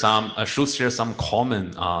share some, should share some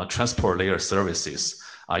common transport layer services.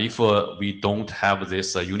 If we don't have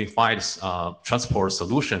this unified transport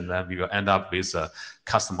solution, then we will end up with a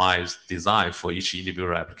customized design for each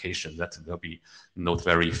individual application that will be not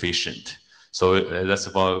very efficient. So that's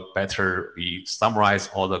about better we summarize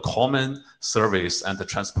all the common service and the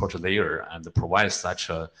transport layer and provide such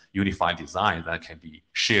a unified design that can be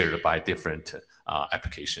shared by different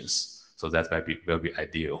applications. So that will be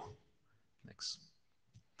ideal. Next.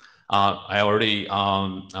 I already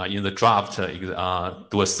in the draft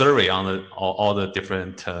do a survey on all the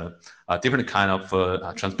different kind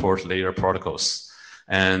of transport layer protocols,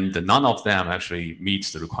 and none of them actually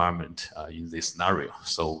meets the requirement in this scenario.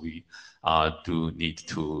 So we do need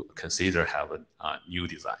to consider have a new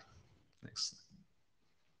design. Next.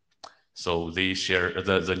 So they share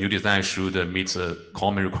the new design should meet a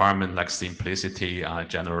common requirement like simplicity,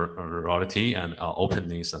 generality, and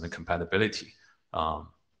openness and compatibility.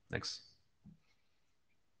 Next.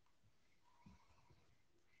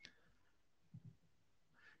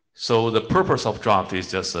 So the purpose of draft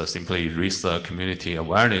is just simply raise the community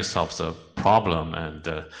awareness of the problem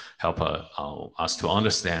and help us to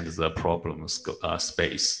understand the problem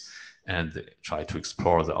space and try to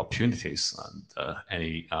explore the opportunities, and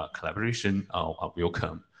any collaboration are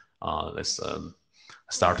welcome. Let's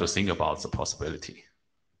start to think about the possibility.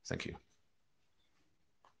 Thank you.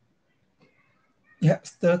 Yeah,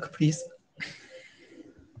 Sturk, please.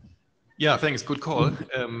 Yeah, thanks. Good call.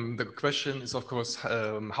 The question is, of course,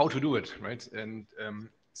 how to do it, right? And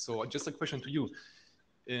so just a question to you.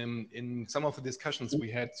 In some of the discussions we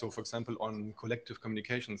had, so for example, on collective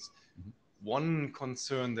communications, one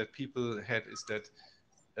concern that people had is that,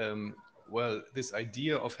 well, this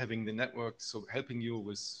idea of having the network, so helping you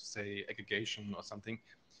with, say, aggregation or something,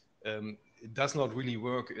 it does not really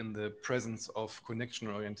work in the presence of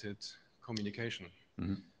connection-oriented communication.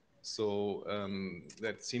 Mm-hmm. So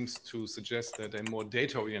that seems to suggest that a more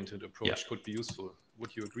data-oriented approach could be useful.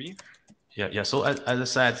 Would you agree? Yeah. So as I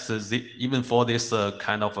said, so even for this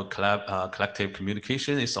kind of a collective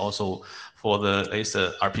communication, it's also for the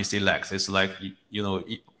RPC legs. It's like, you know,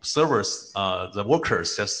 servers, the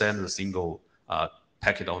workers just send a single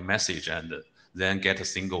packet of message and then get a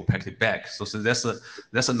single packet back. So that's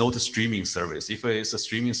a not a streaming service. If it's a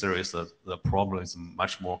streaming service, the problem is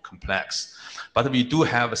much more complex. But we do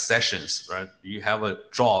have sessions, right? You have a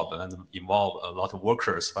job and involve a lot of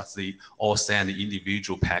workers, but they all send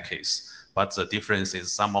individual packets. But the difference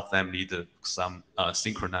is some of them need some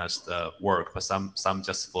synchronized work, but some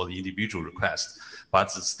just for the individual request. But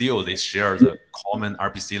still, they share the common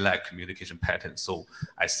RPC-like communication pattern. So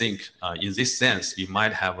I think in this sense, we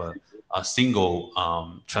might have a single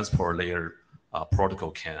transport layer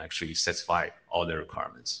protocol can actually satisfy all the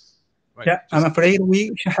requirements. Right. Yeah, I'm afraid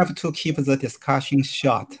we have to keep the discussion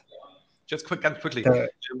short. Just quickly.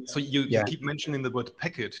 So you keep mentioning the word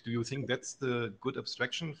packet. Do you think that's the good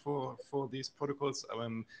abstraction for these protocols?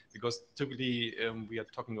 Because typically we are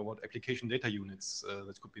talking about application data units.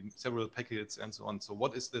 That could be several packets and so on. So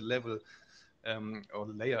what is the level or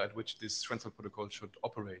the layer at which this transport protocol should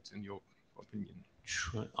operate, in your opinion?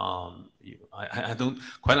 Sure. I don't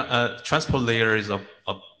quite. Transport layer is a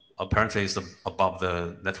apparently it's above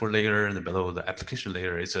the network layer and below the application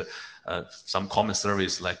layer. It's some common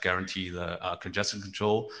service like guarantee the congestion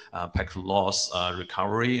control, packet loss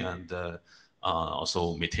recovery, and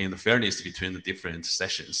also maintain the fairness between the different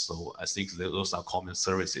sessions. So I think those are common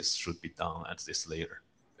services should be done at this layer.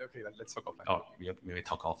 Okay, then let's talk offline. Oh, we may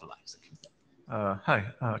talk offline. Thank you. Hi,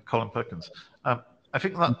 Colin Perkins. I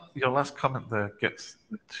think that your last comment there gets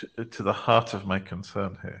to the heart of my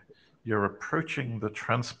concern here. You're approaching the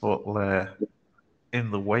transport layer in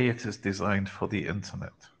the way it is designed for the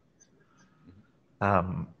internet.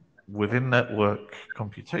 Within network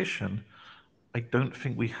computation, I don't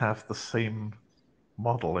think we have the same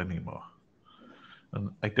model anymore. And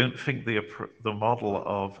I don't think the model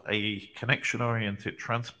of a connection-oriented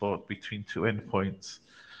transport between two endpoints,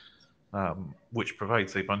 which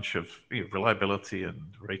provides a bunch of reliability and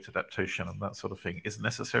rate adaptation and that sort of thing, is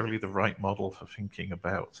necessarily the right model for thinking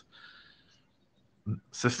about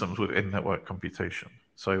systems within network computation.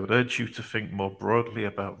 So I would urge you to think more broadly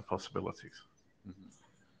about the possibilities.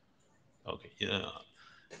 Okay,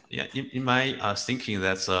 yeah. In my thinking,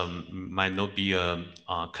 that might not be a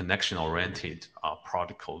connection-oriented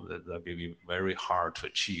protocol that will be very hard to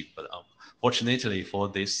achieve. But fortunately, for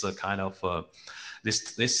this kind of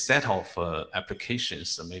this set of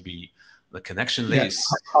applications, maybe the connection list.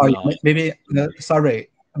 Maybe sorry,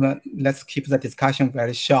 let's keep the discussion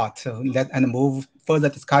very short. And move further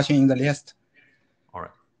discussion in the list. All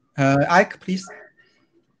right. Ike, please.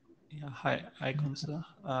 Yeah, hi, Ike.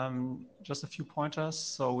 Just a few pointers.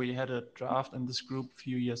 So we had a draft in this group a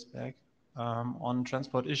few years back on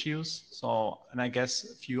transport issues. So, and I guess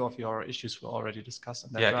a few of your issues were already discussed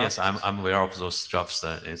in that draft. Yes, I'm aware of those drafts.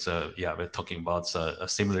 It's we're talking about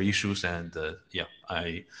similar issues, and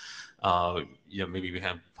maybe we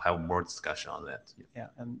have more discussion on that. Yeah,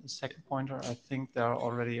 and the second pointer, I think there are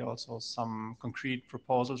already also some concrete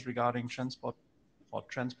proposals regarding transport or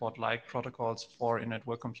transport-like protocols for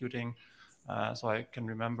in-network computing. So I can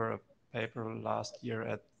remember a paper last year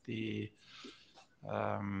at the,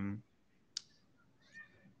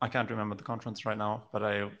 I can't remember the conference right now, but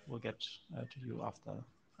I will get to you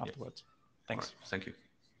afterwards. Thanks. Right. Thank you.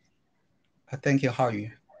 Thank you,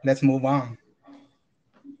 Hao-Yu. Let's move on.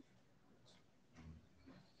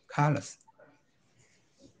 Carlos.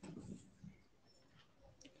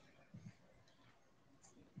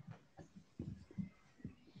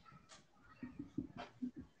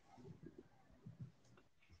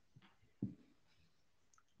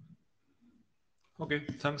 Okay,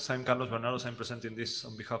 thanks. I'm Carlos Bernardos. I'm presenting this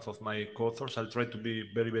on behalf of my co-authors. I'll try to be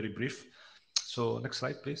very, very brief. So next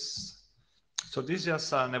slide, please. So this is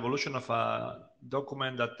just an evolution of a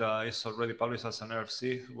document that is already published as an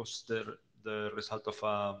RFC. It was the result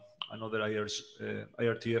of another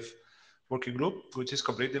IETF working group, which is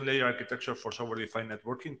completing layer architecture for software-defined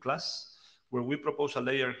networking class, where we propose a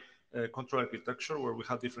layer control architecture where we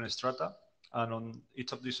have different strata. And on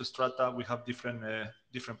each of these strata, we have different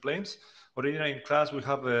planes. Originally in class, we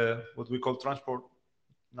have what we call transport.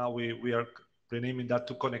 Now we are renaming that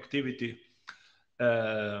to connectivity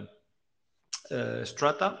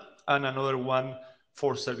strata, and another one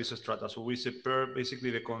for service strata. So we separe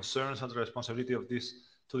basically the concerns and the responsibility of these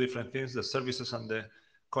two different things, the services and the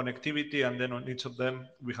connectivity, and then on each of them,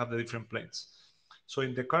 we have the different planes. So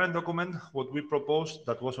in the current document, what we proposed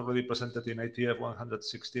that was already presented in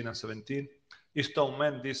IETF116 and 17 is to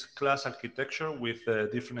augment this class architecture with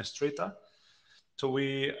different strata. So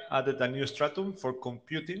we added a new stratum for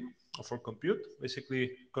computing, or for compute,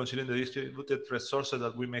 basically considering the distributed resources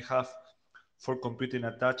that we may have for computing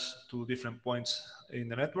attached to different points in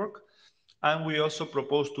the network. And we also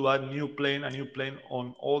propose to add a new plane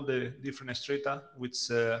on all the different strata, which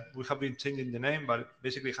we have been changing the name, but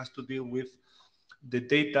basically has to deal with the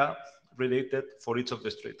data related for each of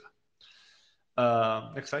the strata.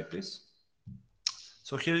 Next slide, please.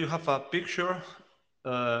 So here you have a picture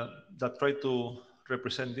that try to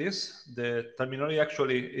represent this. The terminology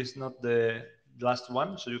actually is not the last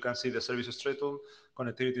one. So you can see the service stratum,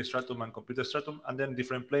 connectivity stratum, and computer stratum, and then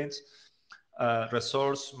different planes,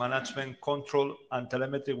 resource management, control, and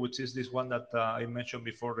telemetry, which is this one that I mentioned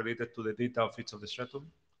before related to the data of each of the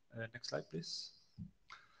stratum. Next slide, please.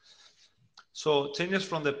 So changes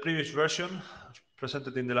from the previous version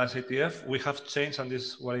presented in the last IETF, we have changed, and this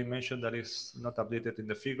is what I mentioned that is not updated in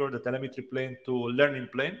the figure, the telemetry plane to learning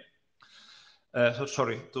plane.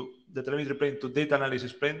 To the telemetry plane to data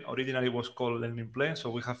analysis plane. Originally was called learning plane,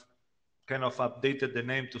 so we have kind of updated the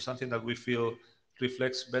name to something that we feel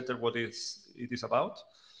reflects better what it is about.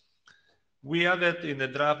 We added in the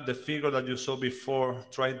draft the figure that you saw before,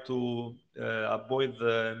 trying to avoid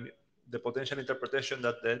the potential interpretation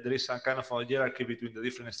that there is some kind of a hierarchy between the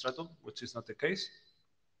different stratum, which is not the case.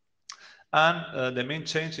 And the main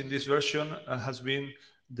change in this version has been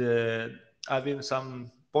adding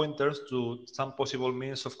some pointers to some possible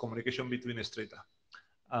means of communication between strata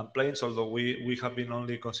and planes, although we have been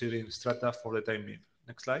only considering strata for the time being.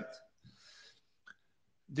 Next slide.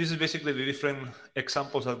 This is basically the different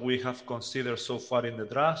examples that we have considered so far in the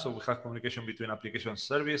draft. So we have communication between application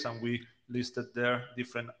service, and we listed there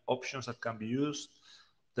different options that can be used.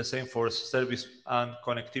 The same for service and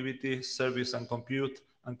connectivity, service and compute,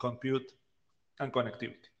 and compute and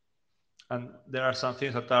connectivity. And there are some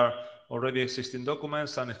things that are already existing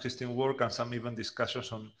documents and existing work, and some even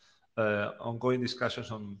discussions on ongoing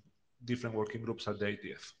discussions on different working groups at the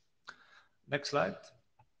IETF. Next slide,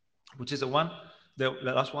 which is the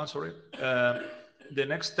last one, sorry. The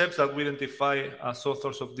next steps that we identify as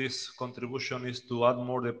authors of this contribution is to add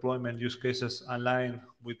more deployment use cases aligned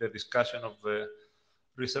with the discussion of the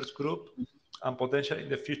research group, and potentially in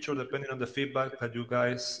the future, depending on the feedback that you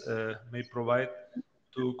guys may provide,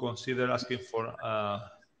 to consider asking for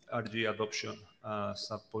RG adoption at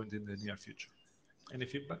some point in the near future. Any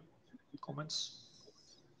feedback, comments?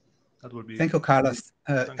 That will be. Thank you, Carlos.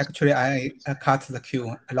 Actually, I cut the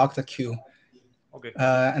queue, I locked the queue. Okay.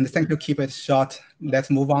 And thank you. Keep it short. Let's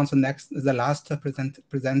move on to the last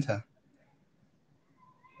presenter.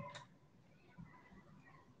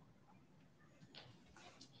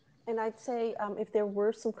 And I'd say if there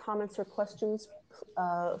were some comments or questions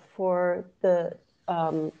for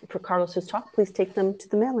Carlos's talk, please take them to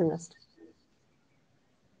the mailing list.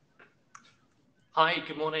 Hi,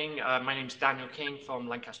 good morning. My name is Daniel King from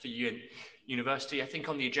Lancaster University. I think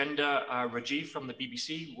on the agenda, Rajiv from the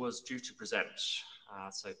BBC was due to present.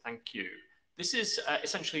 So thank you. This is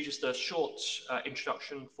essentially just a short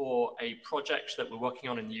introduction for a project that we're working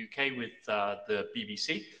on in the UK with the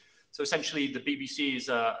BBC. So essentially, the BBC is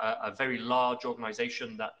a very large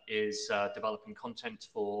organization that is developing content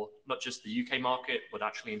for not just the UK market, but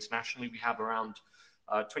actually internationally. We have around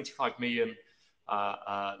 25 million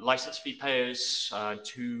license fee payers in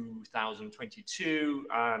 2022,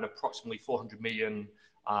 and approximately 400 million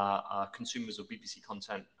consumers of BBC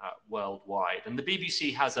content worldwide. And the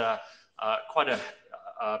BBC has quite a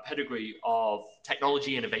pedigree of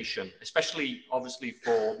technology innovation, especially obviously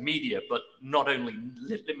for media, but not only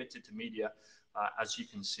limited to media, as you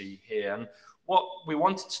can see here. And what we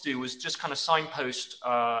wanted to do was just kind of signpost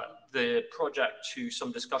the project to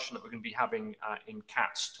some discussion that we're going to be having in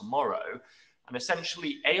CATS tomorrow. And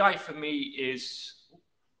essentially, AI for me is, I'm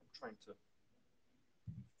trying to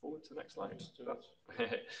forward to the next slide.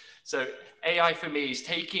 So AI for me is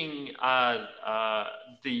taking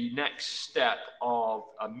the next step of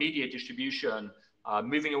media distribution,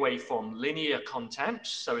 moving away from linear content,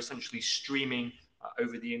 so essentially streaming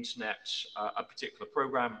over the internet a particular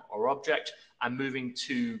program or object, and moving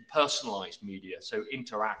to personalized media, so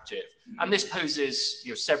interactive. And this poses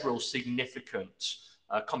several significant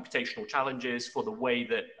computational challenges for the way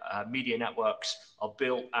that media networks are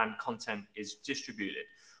built and content is distributed.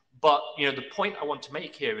 But the point I want to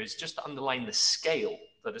make here is just to underline the scale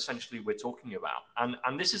that essentially we're talking about.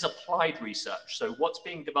 And this is applied research. So what's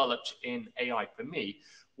being developed in AI for me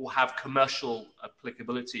will have commercial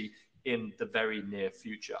applicability in the very near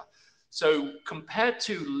future. So compared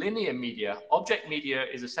to linear media, object media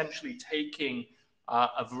is essentially taking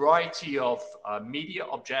a variety of media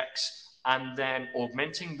objects and then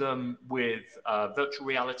augmenting them with virtual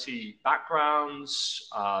reality backgrounds,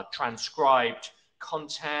 transcribed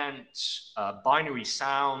content, binary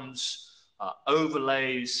sounds,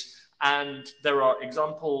 overlays, and there are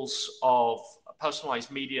examples of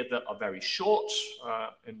personalized media that are very short.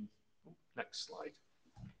 Next slide.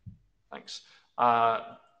 Thanks.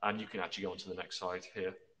 And you can actually go on to the next slide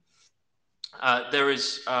here. There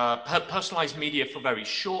is personalized media for very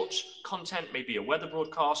short content, maybe a weather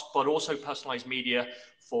broadcast, but also personalized media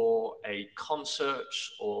for a concert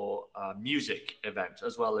or a music event,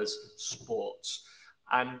 as well as sports.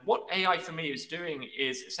 And what AI for me is doing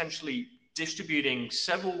is essentially distributing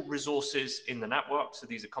several resources in the network. So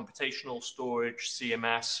these are computational, storage,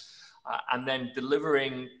 CMS, and then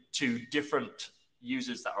delivering to different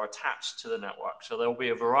users that are attached to the network. So there will be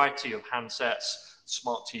a variety of handsets,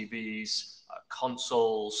 smart TVs,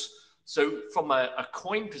 consoles. So from a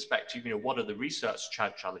coin perspective, what are the research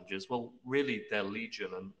challenges? Well, really they're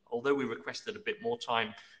legion. And although we requested a bit more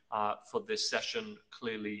time for this session,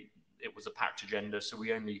 clearly it was a packed agenda. So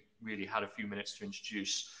we only really had a few minutes to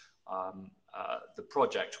introduce the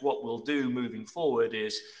project. What we'll do moving forward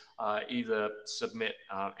is either submit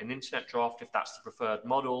an internet draft, if that's the preferred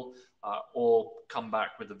model, or come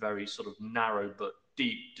back with a very sort of narrow but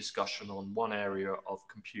deep discussion on one area of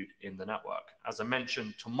compute in the network. As I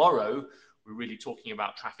mentioned, tomorrow, we're really talking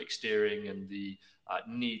about traffic steering and the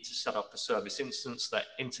need to set up a service instance that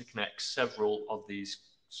interconnects several of these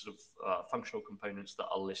sort of functional components that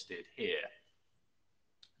are listed here.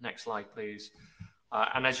 Next slide, please.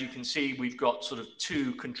 And as you can see, we've got sort of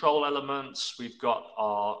two control elements. We've got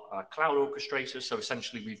our cloud orchestrators. So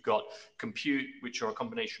essentially, we've got compute, which are a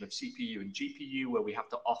combination of CPU and GPU, where we have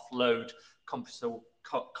to offload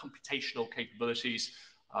computational capabilities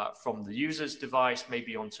from the user's device,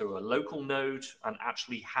 maybe onto a local node. And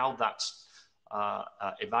actually, how that's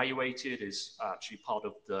evaluated is actually part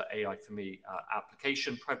of the AI for Me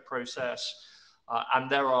application process. And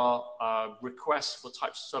there are requests for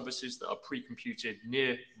types of services that are pre-computed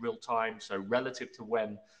near real time, so relative to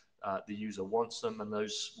when the user wants them, and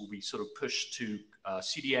those will be sort of pushed to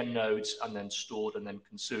CDN nodes and then stored and then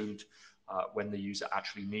consumed when the user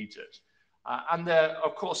actually needs it. And there are,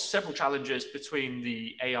 of course, several challenges between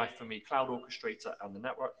the AI for Me cloud orchestrator and the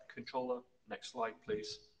network controller. Next slide,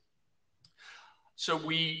 please. So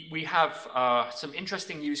we have some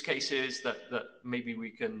interesting use cases that maybe we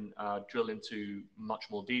can drill into much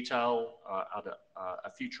more detail at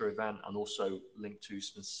a future event, and also link to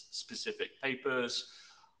specific papers.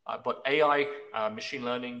 But AI, machine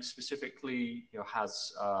learning specifically,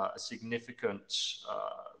 has a significant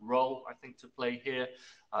role, I think, to play here.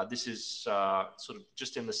 This is sort of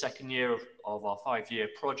just in the second year of our 5-year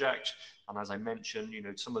project. And as I mentioned,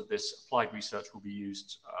 some of this applied research will be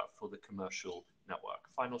used for the commercial network.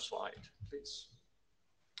 Final slide, please.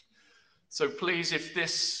 So please, if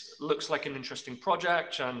this looks like an interesting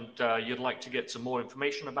project and you'd like to get some more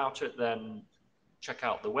information about it, then check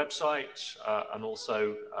out the website and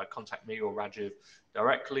also contact me or Rajiv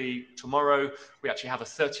directly. Tomorrow, we actually have a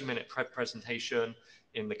 30-minute presentation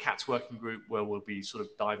in the CATS working group, where we'll be sort of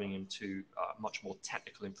diving into much more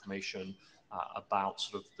technical information about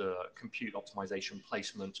sort of the compute optimization,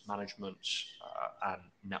 placement, management, and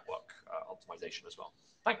network optimization as well.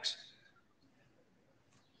 Thanks.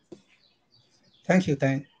 Thank you,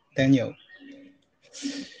 Daniel.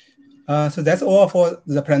 So that's all for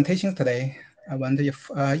the presentation today. I wonder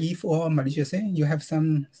if Eve or Marie-José, you have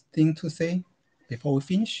something to say before we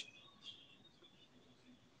finish?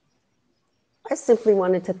 I simply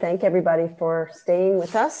wanted to thank everybody for staying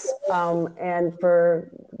with us and for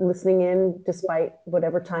listening in despite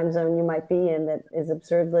whatever time zone you might be in that is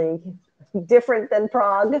absurdly different than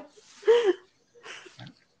Prague.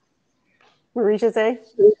 Marie-José,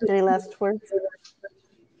 any last words?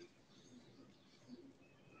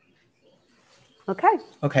 Okay.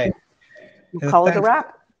 Okay. We'll call it a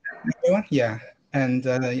wrap. Yeah. And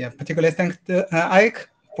yeah, particularly thanks to Ike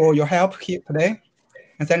for your help here today.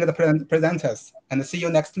 And thank the presenters. And see you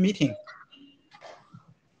next meeting.